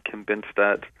Ritchie and Kim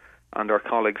Binstead and our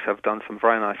colleagues have done some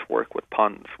very nice work with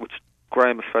puns, which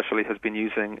Graham especially has been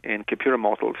using in computer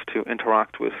models to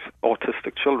interact with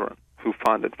autistic children who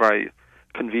find it very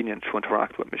convenient to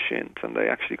interact with machines, and they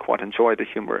actually quite enjoy the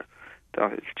humor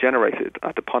that is generated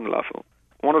at the pun level.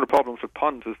 One of the problems with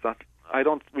puns is that I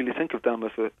don't really think of them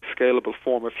as a scalable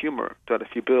form of humor, that if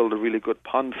you build a really good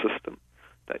pun system,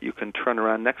 that you can turn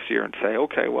around next year and say,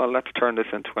 okay, well, let's turn this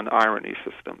into an irony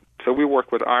system. So we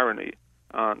work with irony,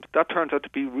 and that turns out to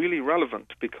be really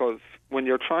relevant because when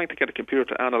you're trying to get a computer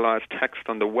to analyze text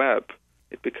on the web,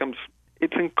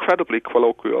 it's incredibly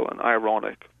colloquial and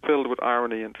ironic, filled with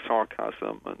irony and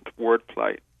sarcasm and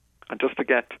wordplay. And just to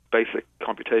get basic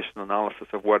computational analysis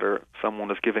of whether someone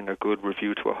is giving a good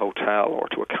review to a hotel or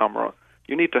to a camera,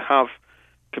 you need to have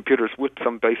computers with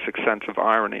some basic sense of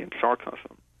irony and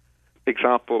sarcasm.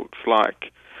 Examples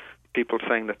like people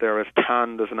saying that they're as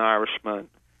tanned as an Irishman.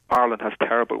 Ireland has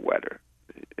terrible weather.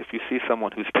 If you see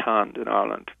someone who's tanned in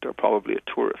Ireland, they're probably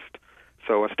a tourist.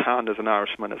 So as tanned as an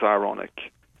Irishman is ironic.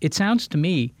 It sounds to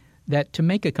me that to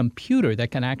make a computer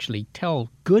that can actually tell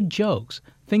good jokes,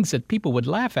 things that people would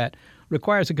laugh at,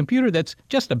 requires a computer that's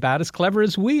just about as clever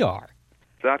as we are.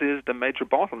 That is the major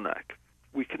bottleneck.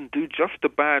 We can do just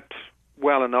about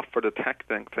well enough for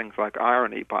detecting things like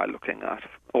irony by looking at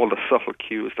all the subtle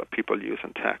cues that people use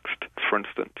in text. For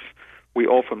instance, we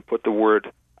often put the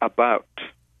word about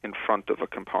in front of a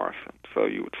comparison. So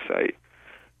you would say,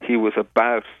 he was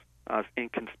about as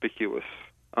inconspicuous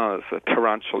as a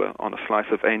tarantula on a slice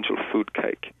of angel food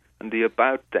cake. And the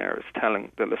about there is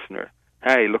telling the listener,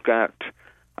 hey, look out,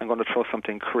 I'm going to throw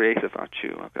something creative at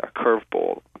you, a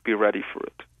curveball, be ready for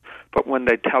it. But when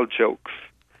they tell jokes,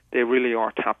 they really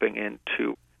are tapping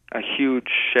into a huge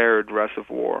shared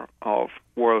reservoir of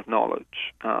world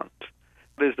knowledge. And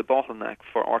it is the bottleneck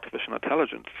for artificial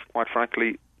intelligence, quite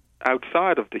frankly,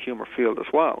 outside of the humour field as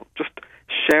well. Just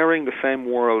sharing the same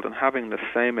world and having the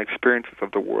same experiences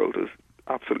of the world is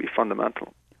absolutely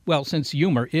fundamental. Well, since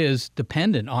humor is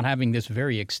dependent on having this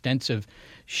very extensive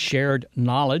shared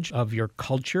knowledge of your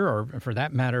culture, or for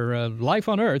that matter, life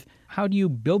on Earth, how do you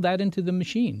build that into the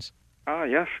machines?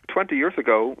 Yes. 20 years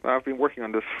ago, I've been working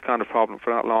on this kind of problem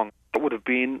for that long. It would have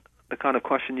been the kind of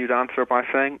question you'd answer by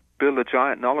saying, build a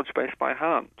giant knowledge base by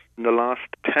hand. In the last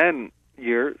 10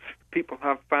 years, people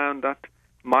have found that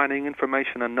mining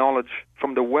information and knowledge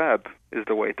from the web is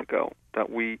the way to go, that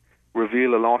we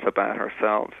reveal a lot about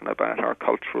ourselves and about our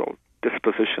cultural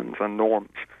dispositions and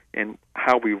norms in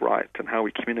how we write and how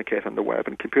we communicate on the web.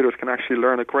 And computers can actually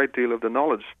learn a great deal of the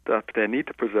knowledge that they need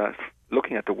to possess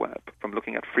looking at the web, from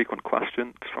looking at frequent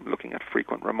questions, from looking at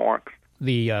frequent remarks.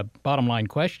 The bottom line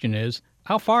question is,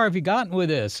 how far have you gotten with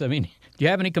this? I mean, do you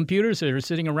have any computers that are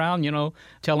sitting around,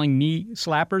 telling knee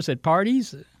slappers at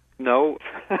parties? No.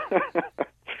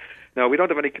 No, we don't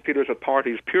have any computers at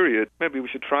parties, period. Maybe we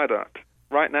should try that.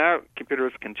 Right now,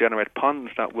 computers can generate puns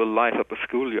that will light up a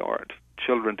schoolyard.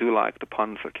 Children do like the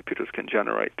puns that computers can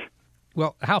generate.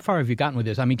 Well, how far have you gotten with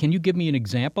this? I mean, can you give me an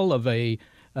example of a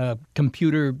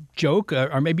computer joke,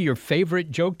 or maybe your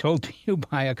favorite joke told to you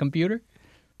by a computer?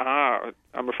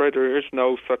 I'm afraid there is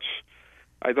no such...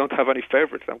 I don't have any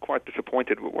favorites. I'm quite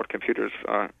disappointed with what computers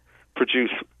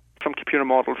produce. Some computer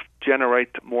models generate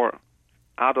more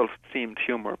adult-themed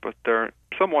humor, but they're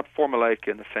somewhat formulaic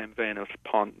in the same vein as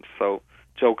puns. So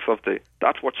jokes of the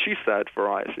 "that's what she said"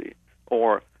 variety,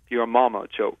 or your mama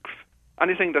jokes.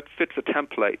 Anything that fits a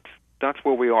template, that's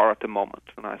where we are at the moment.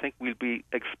 And I think we'll be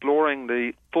exploring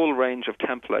the full range of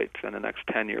templates in the next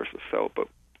 10 years or so. But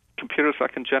computers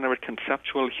that can generate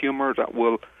conceptual humor that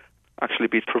will actually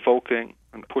be provoking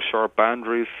and push our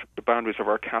boundaries, the boundaries of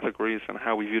our categories and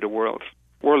how we view the world.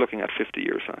 We're looking at 50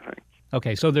 years, I think.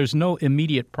 Okay, so there's no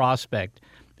immediate prospect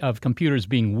of computers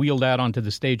being wheeled out onto the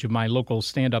stage of my local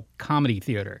stand-up comedy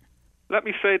theater. Let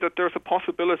me say that there's a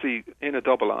possibility in a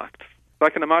double act. I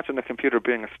can imagine a computer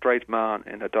being a straight man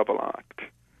in a double act.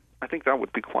 I think that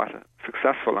would be quite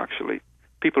successful, actually.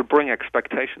 People bring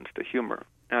expectations to humor,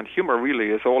 and humor really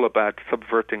is all about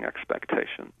subverting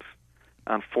expectations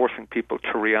and forcing people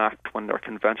to react when their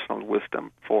conventional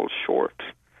wisdom falls short.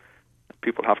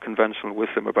 People have conventional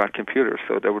wisdom about computers,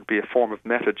 so there would be a form of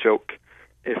meta joke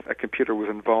if a computer was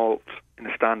involved in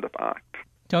a stand-up act.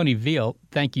 Tony Veale,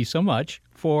 thank you so much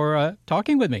for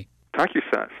talking with me. Thank you,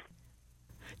 Seth.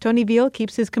 Tony Veale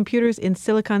keeps his computers in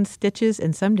silicon stitches,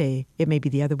 and someday it may be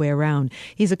the other way around.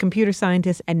 He's a computer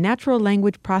scientist and natural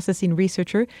language processing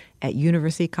researcher at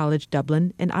University College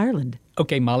Dublin in Ireland.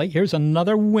 Okay, Molly, here's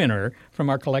another winner from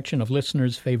our collection of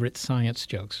listeners' favorite science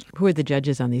jokes. Who are the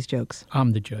judges on these jokes?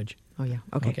 I'm the judge. Oh, yeah.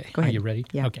 Okay. Go ahead. Are you ready?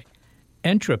 Yeah. Okay.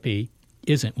 Entropy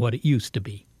isn't what it used to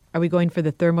be. Are we going for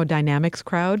the thermodynamics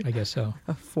crowd? I guess so.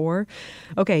 A 4?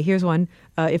 Okay, here's one.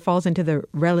 It falls into the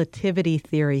relativity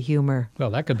theory humor. Well,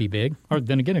 that could be big. Or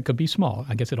then again, it could be small.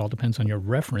 I guess it all depends on your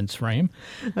reference frame.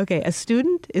 Okay, a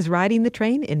student is riding the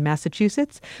train in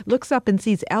Massachusetts, looks up and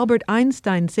sees Albert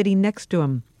Einstein sitting next to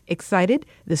him. Excited,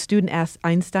 the student asks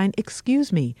Einstein,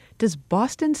 "Excuse me, does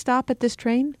Boston stop at this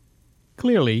train?"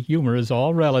 Clearly, humor is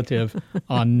all relative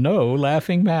on no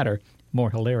laughing matter. More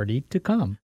hilarity to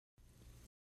come.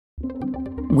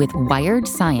 With Wired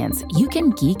Science, you can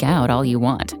geek out all you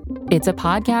want. It's a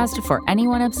podcast for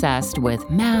anyone obsessed with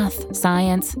math,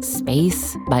 science,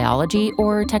 space, biology,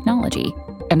 or technology.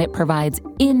 And it provides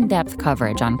in-depth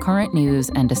coverage on current news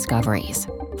and discoveries.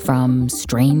 From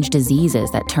strange diseases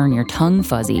that turn your tongue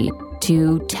fuzzy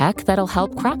to tech that'll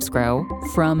help crops grow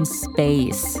from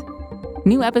space.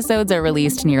 New episodes are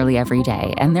released nearly every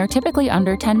day, and they're typically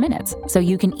under 10 minutes, so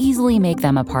you can easily make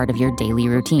them a part of your daily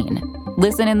routine.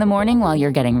 Listen in the morning while you're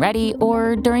getting ready,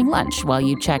 or during lunch while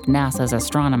you check NASA's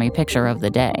astronomy picture of the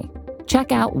day.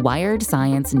 Check out Wired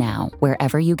Science now,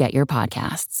 wherever you get your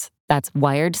podcasts. That's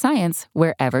Wired Science,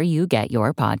 wherever you get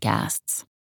your podcasts.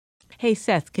 Hey,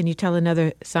 Seth, can you tell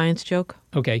another science joke?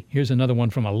 Okay, here's another one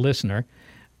from a listener.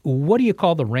 What do you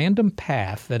call the random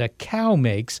path that a cow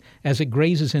makes as it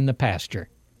grazes in the pasture?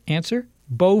 Answer,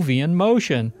 Bovian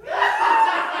motion.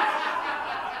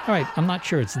 All right, I'm not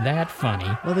sure it's that funny.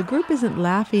 Well, the group isn't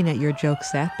laughing at your joke,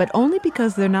 Seth, but only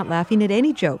because they're not laughing at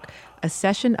any joke. A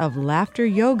session of laughter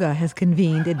yoga has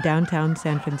convened in downtown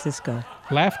San Francisco.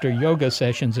 Laughter yoga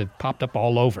sessions have popped up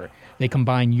all over. They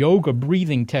combine yoga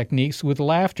breathing techniques with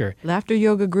laughter. Laughter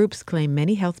yoga groups claim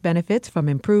many health benefits, from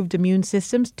improved immune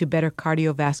systems to better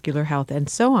cardiovascular health and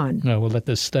so on. No, we'll let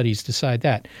the studies decide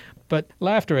that. But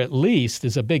laughter at least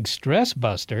is a big stress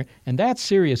buster, and that's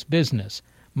serious business.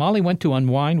 Molly went to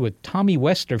unwind with Tommy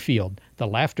Westerfield, the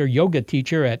laughter yoga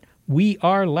teacher at We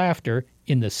Are Laughter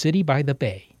in the city by the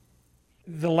bay.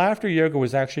 The laughter yoga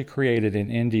was actually created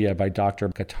in India by Dr.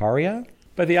 Kataria.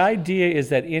 But the idea is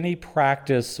that any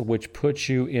practice which puts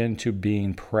you into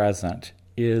being present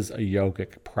is a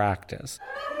yogic practice.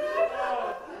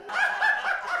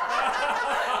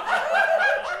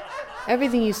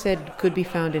 Everything you said could be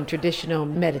found in traditional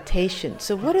meditation.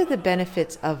 So what are the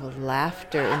benefits of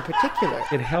laughter in particular?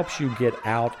 It helps you get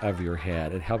out of your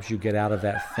head. It helps you get out of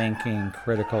that thinking,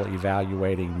 critical,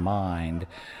 evaluating mind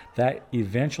that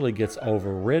eventually gets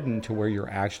overridden to where you're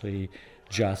actually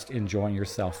just enjoying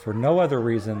yourself for no other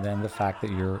reason than the fact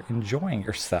that you're enjoying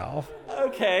yourself.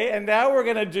 Okay, and now we're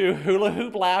going to do hula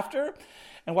hoop laughter.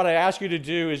 And what I ask you to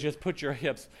do is just put your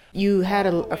hips. You had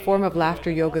a form of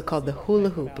laughter yoga called the hula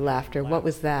hoop laughter. What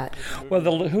was that? Well,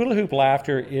 the hula hoop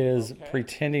laughter is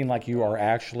pretending like you are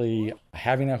actually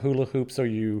having a hula hoop, so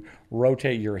you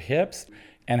rotate your hips,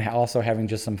 and also having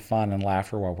just some fun and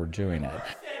laughter while we're doing it.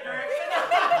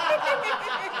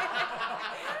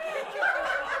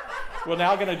 We're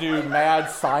now going to do mad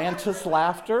scientist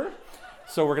laughter.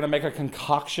 So we're going to make a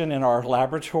concoction in our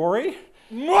laboratory.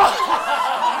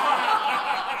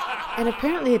 And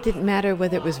apparently it didn't matter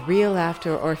whether it was real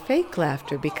laughter or fake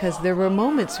laughter, because there were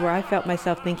moments where I felt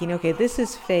myself thinking, okay, this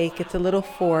is fake, it's a little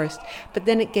forced, but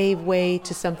then it gave way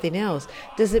to something else.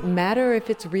 Does it matter if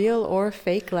it's real or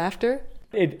fake laughter?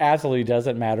 It absolutely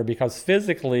doesn't matter, because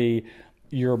physically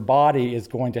your body is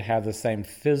going to have the same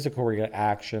physical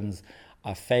reactions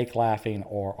of fake laughing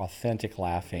or authentic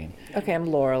laughing. Okay, I'm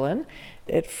Laurelyn.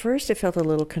 At first it felt a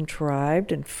little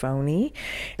contrived and phony,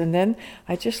 and then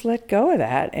I just let go of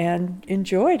that and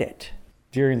enjoyed it.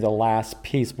 During the last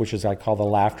piece, which is I call the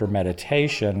laughter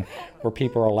meditation, where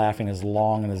people are laughing as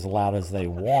long and as loud as they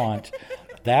want,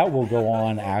 that will go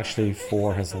on actually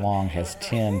for as long as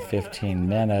 10, 15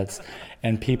 minutes,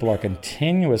 and people are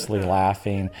continuously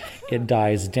laughing. It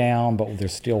dies down, but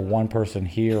there's still one person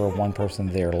here or one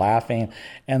person there laughing,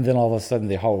 and then all of a sudden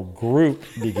the whole group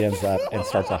begins up and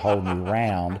starts a whole new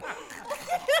round.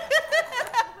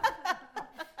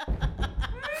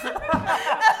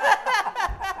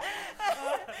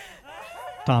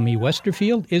 Tommy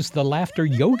Westerfield is the laughter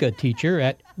yoga teacher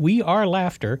at We Are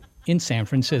Laughter in San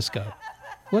Francisco.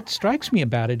 What strikes me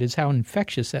about it is how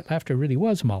infectious that laughter really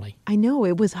was, Molly. I know,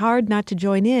 it was hard not to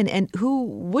join in, and who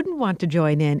wouldn't want to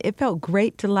join in? It felt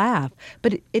great to laugh,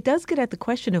 but it does get at the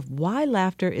question of why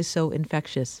laughter is so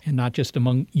infectious. And not just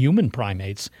among human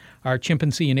primates. Our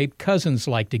chimpanzee and ape cousins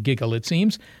like to giggle, it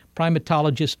seems.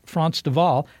 Primatologist Frans de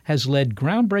Waal has led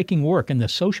groundbreaking work in the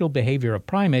social behavior of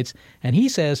primates, and he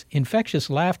says infectious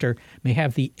laughter may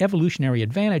have the evolutionary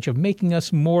advantage of making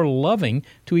us more loving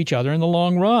to each other in the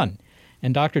long run.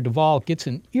 And Dr. de Waal gets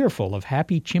an earful of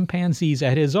happy chimpanzees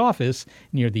at his office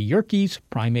near the Yerkes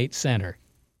Primate Center.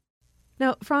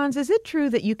 Now, Frans, is it true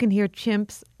that you can hear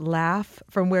chimps laugh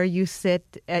from where you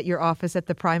sit at your office at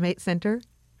the Primate Center?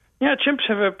 Yeah, chimps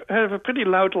have a pretty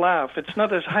loud laugh. It's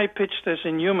not as high-pitched as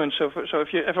in humans. So if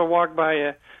you ever walk by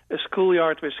a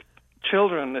schoolyard with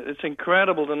children, it's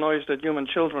incredible the noise that human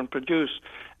children produce.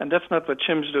 And that's not what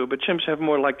chimps do. But chimps have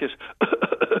more like this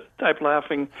type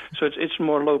laughing, so it's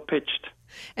more low-pitched.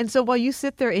 And so while you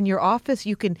sit there in your office,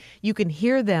 you can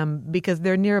hear them because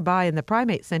they're nearby in the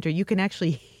Primate Center. You can actually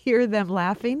hear them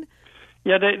laughing?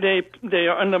 Yeah, they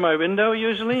are under my window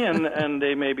usually, and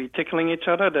they may be tickling each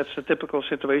other. That's the typical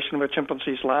situation where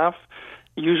chimpanzees laugh,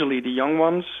 usually the young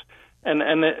ones. And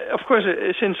of course,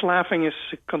 since laughing is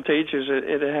contagious,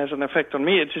 it has an effect on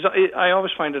me. I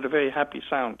always find it a very happy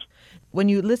sound. When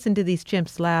you listen to these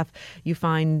chimps laugh, you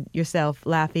find yourself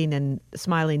laughing and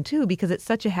smiling too, because it's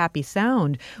such a happy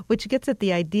sound, which gets at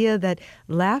the idea that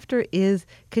laughter is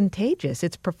contagious.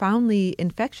 It's profoundly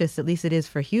infectious, at least it is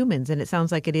for humans, and it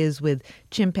sounds like it is with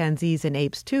chimpanzees and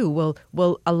apes too.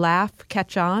 Will a laugh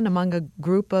catch on among a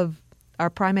group of our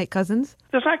primate cousins?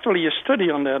 There's actually a study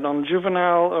on that, on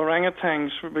juvenile orangutans,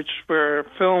 which were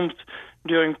filmed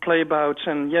during play bouts.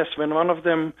 And yes, when one of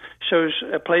them shows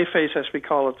a play face, as we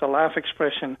call it, a laugh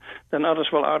expression, then others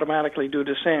will automatically do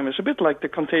the same. It's a bit like the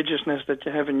contagiousness that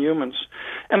you have in humans.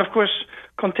 And of course,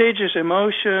 contagious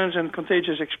emotions and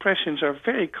contagious expressions are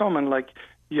very common, like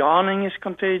yawning is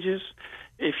contagious.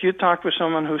 If you talk with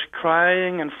someone who's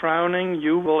crying and frowning,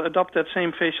 you will adopt that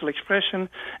same facial expression.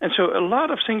 And so a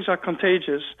lot of things are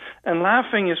contagious, and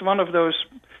laughing is one of those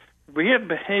weird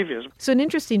behaviors. So an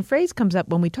interesting phrase comes up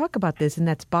when we talk about this, and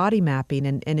that's body mapping.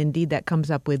 And indeed, that comes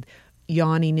up with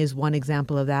yawning is one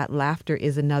example of that. Laughter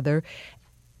is another.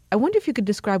 I wonder if you could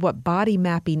describe what body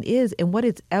mapping is and what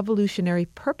its evolutionary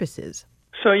purpose is.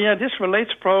 So yeah, this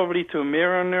relates probably to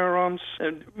mirror neurons.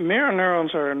 Mirror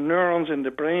neurons are neurons in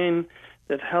the brain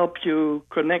that help you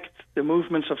connect the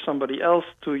movements of somebody else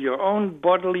to your own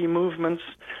bodily movements.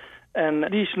 And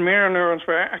these mirror neurons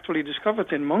were actually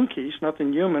discovered in monkeys, not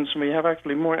in humans. We have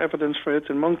actually more evidence for it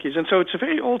in monkeys. And so it's a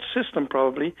very old system,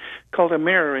 probably, called a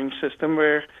mirroring system,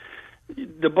 where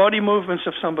the body movements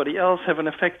of somebody else have an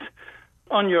effect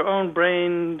on your own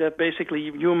brain that basically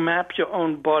you map your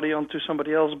own body onto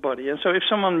somebody else's body. And so if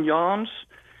someone yawns,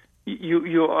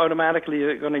 you automatically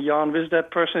are going to yawn with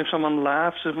that person. If someone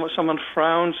laughs, if someone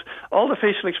frowns, all the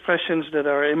facial expressions that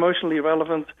are emotionally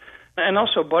relevant, and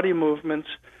also body movements,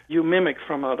 you mimic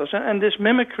from others. And this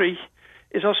mimicry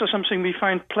is also something we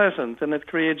find pleasant, and it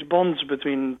creates bonds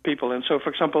between people. And so, for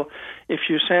example, if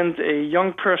you send a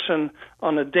young person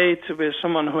on a date with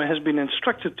someone who has been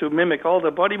instructed to mimic all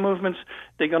the body movements,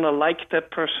 they're going to like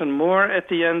that person more at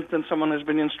the end than someone who's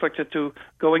been instructed to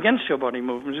go against your body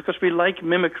movements, because we like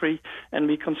mimicry, and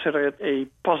we consider it a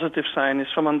positive sign if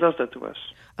someone does that to us.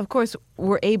 Of course,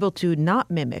 we're able to not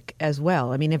mimic as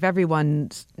well. I mean, if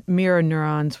everyone's mirror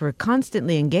neurons were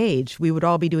constantly engaged, we would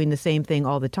all be doing the same thing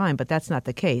all the time, but that's not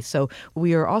the case. So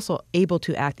we are also able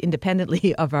to act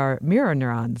independently of our mirror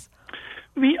neurons.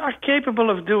 We are capable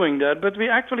of doing that, but we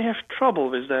actually have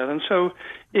trouble with that. And so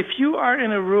if you are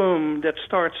in a room that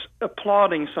starts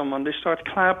applauding someone, they start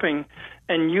clapping,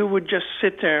 and you would just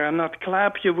sit there and not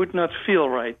clap, you would not feel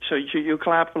right. So you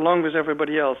clap along with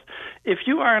everybody else. If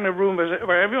you are in a room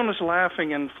where everyone is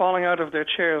laughing and falling out of their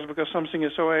chairs because something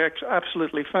is so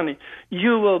absolutely funny,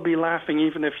 you will be laughing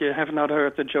even if you have not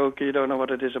heard the joke, you don't know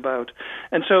what it is about.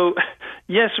 And so,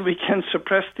 yes, we can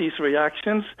suppress these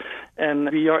reactions,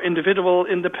 and we are individual,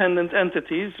 independent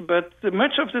entities, but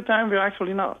much of the time we're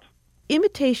actually not.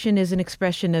 Imitation is an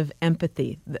expression of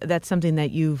empathy. That's something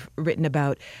that you've written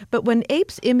about. But when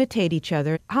apes imitate each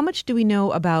other, how much do we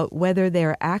know about whether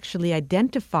they're actually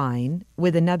identifying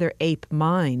with another ape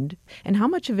mind, and how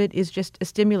much of it is just a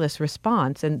stimulus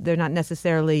response, and they're not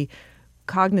necessarily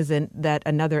cognizant that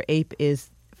another ape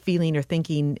is feeling or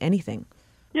thinking anything?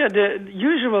 Yeah, the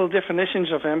usual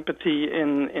definitions of empathy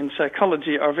in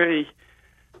psychology are very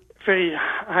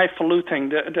highfalutin.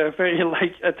 They're very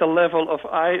like at the level of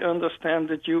I understand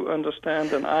that you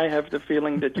understand, and I have the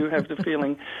feeling that you have the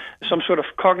feeling, some sort of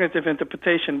cognitive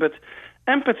interpretation. But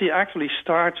empathy actually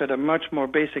starts at a much more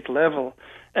basic level.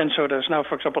 And so there's now,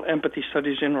 for example, empathy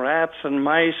studies in rats and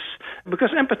mice,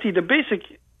 because empathy, the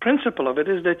basic principle of it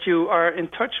is that you are in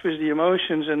touch with the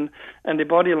emotions and the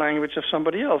body language of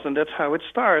somebody else, and that's how it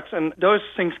starts. And those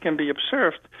things can be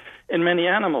observed in many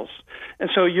animals. And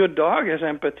so your dog has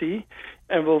empathy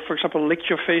and will, for example, lick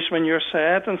your face when you're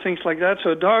sad and things like that.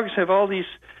 So dogs have all these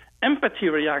empathy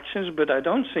reactions, but I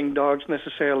don't think dogs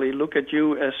necessarily look at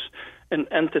you as an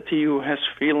entity who has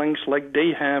feelings like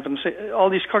they have. And say, all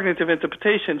these cognitive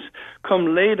interpretations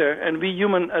come later, and we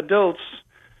human adults,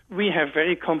 we have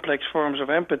very complex forms of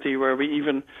empathy where we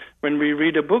even, when we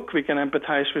read a book, we can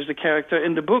empathize with the character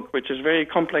in the book, which is a very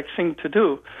complex thing to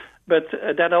do. But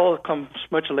that all comes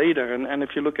much later. And if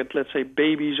you look at, let's say,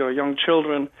 babies or young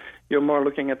children, you're more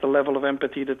looking at the level of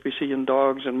empathy that we see in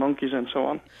dogs and monkeys and so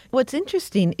on. What's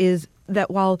interesting is that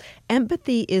while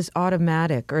empathy is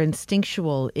automatic or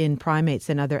instinctual in primates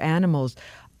and other animals,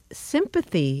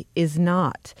 sympathy is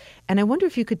not. And I wonder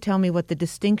if you could tell me what the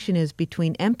distinction is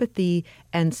between empathy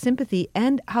and sympathy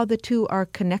and how the two are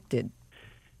connected.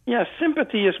 Yeah,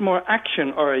 sympathy is more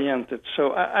action-oriented.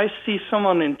 So I see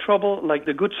someone in trouble, like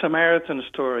the Good Samaritan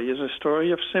story is a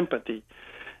story of sympathy.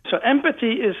 So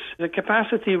empathy is the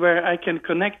capacity where I can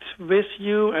connect with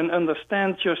you and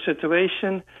understand your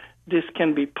situation. This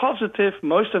can be positive.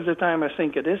 Most of the time I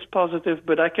think it is positive,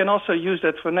 but I can also use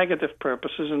that for negative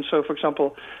purposes. And so, for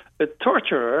example, a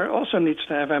torturer also needs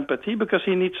to have empathy because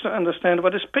he needs to understand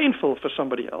what is painful for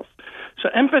somebody else. So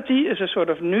empathy is a sort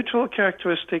of neutral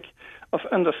characteristic of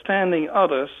understanding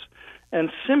others,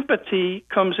 and sympathy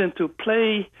comes into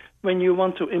play when you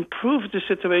want to improve the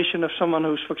situation of someone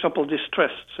who's, for example,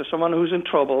 distressed. So someone who's in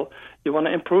trouble, you want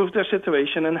to improve their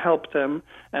situation and help them,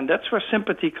 and that's where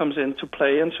sympathy comes into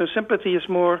play. And so sympathy is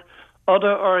more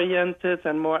other-oriented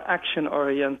and more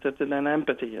action-oriented than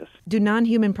empathy is. Do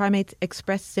non-human primates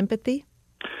express sympathy?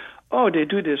 Oh, they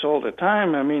do this all the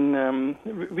time. I mean,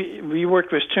 we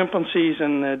work with chimpanzees,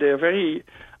 and they're very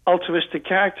altruistic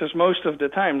characters most of the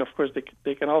time. Of course,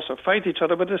 they can also fight each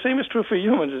other, but the same is true for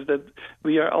humans, is that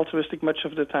we are altruistic much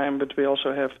of the time, but we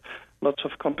also have lots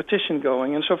of competition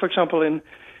going. And so, for example,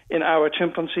 in our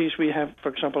chimpanzees, we have, for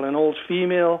example, an old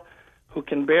female who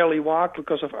can barely walk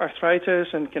because of arthritis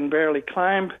and can barely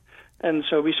climb. And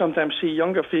so we sometimes see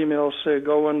younger females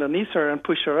go underneath her and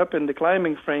push her up in the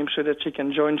climbing frame so that she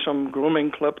can join some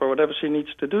grooming club or whatever she needs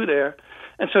to do there.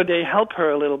 And so they help her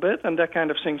a little bit, and that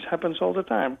kind of thing happens all the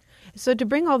time. So to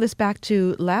bring all this back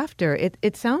to laughter,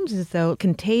 it sounds as though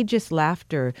contagious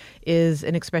laughter is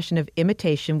an expression of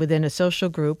imitation within a social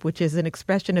group, which is an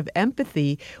expression of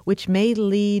empathy, which may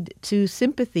lead to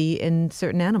sympathy in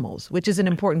certain animals, which is an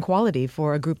important quality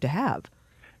for a group to have.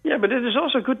 Yeah, but it is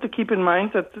also good to keep in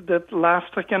mind that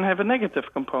laughter can have a negative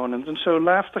component, and so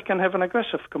laughter can have an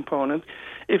aggressive component.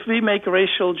 If we make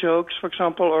racial jokes, for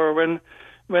example, or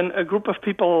when a group of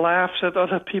people laughs at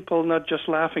other people, not just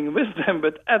laughing with them,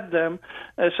 but at them,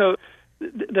 so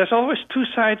there's always two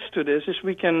sides to this. Is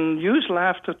we can use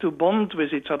laughter to bond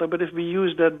with each other, but if we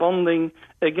use that bonding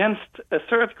against a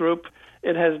third group,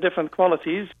 it has different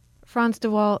qualities. Frans de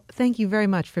Waal, thank you very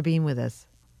much for being with us.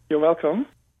 You're welcome.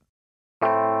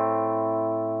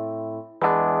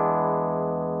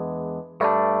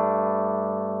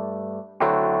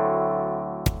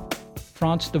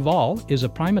 Frans de Waal is a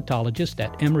primatologist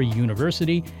at Emory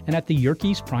University and at the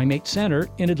Yerkes Primate Center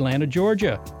in Atlanta,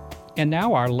 Georgia. And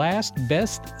now our last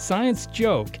best science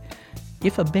joke.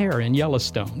 If a bear in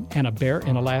Yellowstone and a bear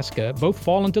in Alaska both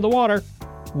fall into the water,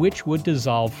 which would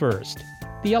dissolve first?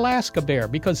 The Alaska bear,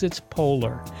 because it's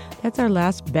polar. That's our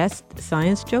last best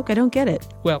science joke? I don't get it.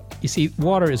 Well, you see,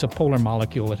 water is a polar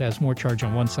molecule. It has more charge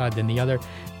on one side than the other.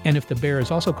 And if the bear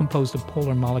is also composed of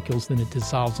polar molecules, then it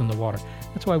dissolves in the water.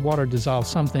 That's why water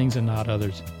dissolves some things and not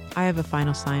others. I have a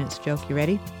final science joke. You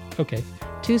ready? Okay.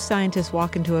 Two scientists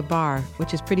walk into a bar,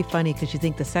 which is pretty funny because you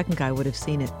think the second guy would have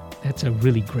seen it. That's a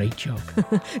really great joke.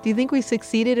 Do you think we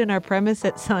succeeded in our premise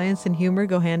that science and humor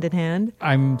go hand in hand?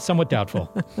 I'm somewhat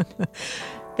doubtful.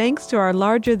 Thanks to our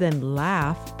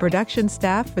larger-than-laugh production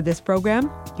staff for this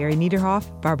program, Gary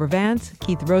Niederhoff, Barbara Vance,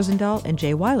 Keith Rosendahl, and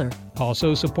Jay Weiler.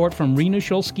 Also support from Rena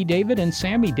Shulsky-David and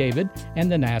Sammy David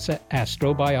and the NASA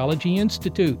Astrobiology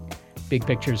Institute. Big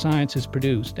Picture Science is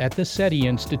produced at the SETI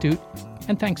Institute.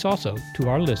 And thanks also to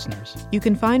our listeners. You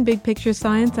can find Big Picture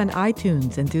Science on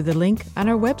iTunes and through the link on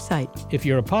our website. If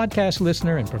you're a podcast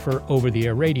listener and prefer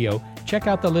over-the-air radio, check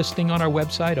out the listing on our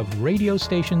website of radio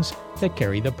stations that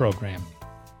carry the program.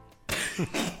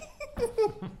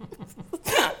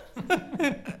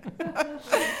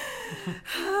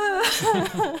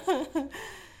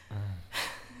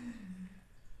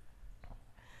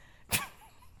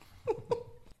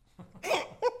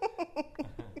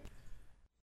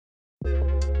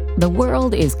 The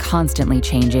world is constantly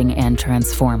changing and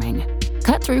transforming.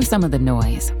 Cut through some of the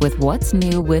noise with What's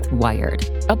New with Wired,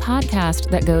 a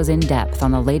podcast that goes in depth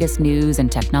on the latest news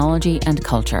and technology and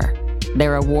culture.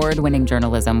 Their award-winning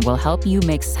journalism will help you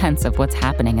make sense of what's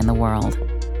happening in the world.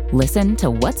 Listen to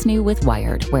What's New with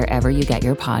Wired wherever you get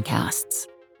your podcasts.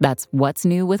 That's What's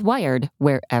New with Wired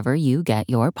wherever you get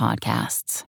your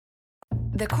podcasts.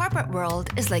 The corporate world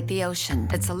is like the ocean.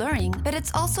 It's alluring, but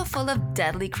it's also full of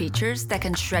deadly creatures that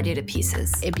can shred you to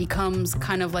pieces. It becomes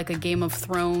kind of like a Game of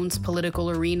Thrones political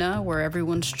arena where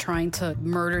everyone's trying to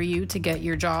murder you to get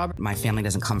your job. My family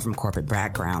doesn't come from corporate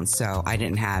background, so I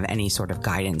didn't have any sort of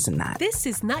guidance in that. This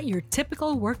is not your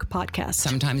typical work podcast.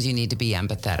 Sometimes you need to be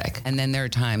empathetic, and then there are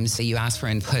times that you ask for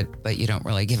input, but you don't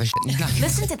really give a shit.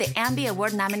 Listen to the Ambie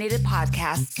Award-nominated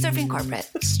podcast, Surfing Corporate.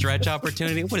 Stretch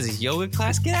opportunity? What is this, yoga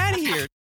class? Get out of here.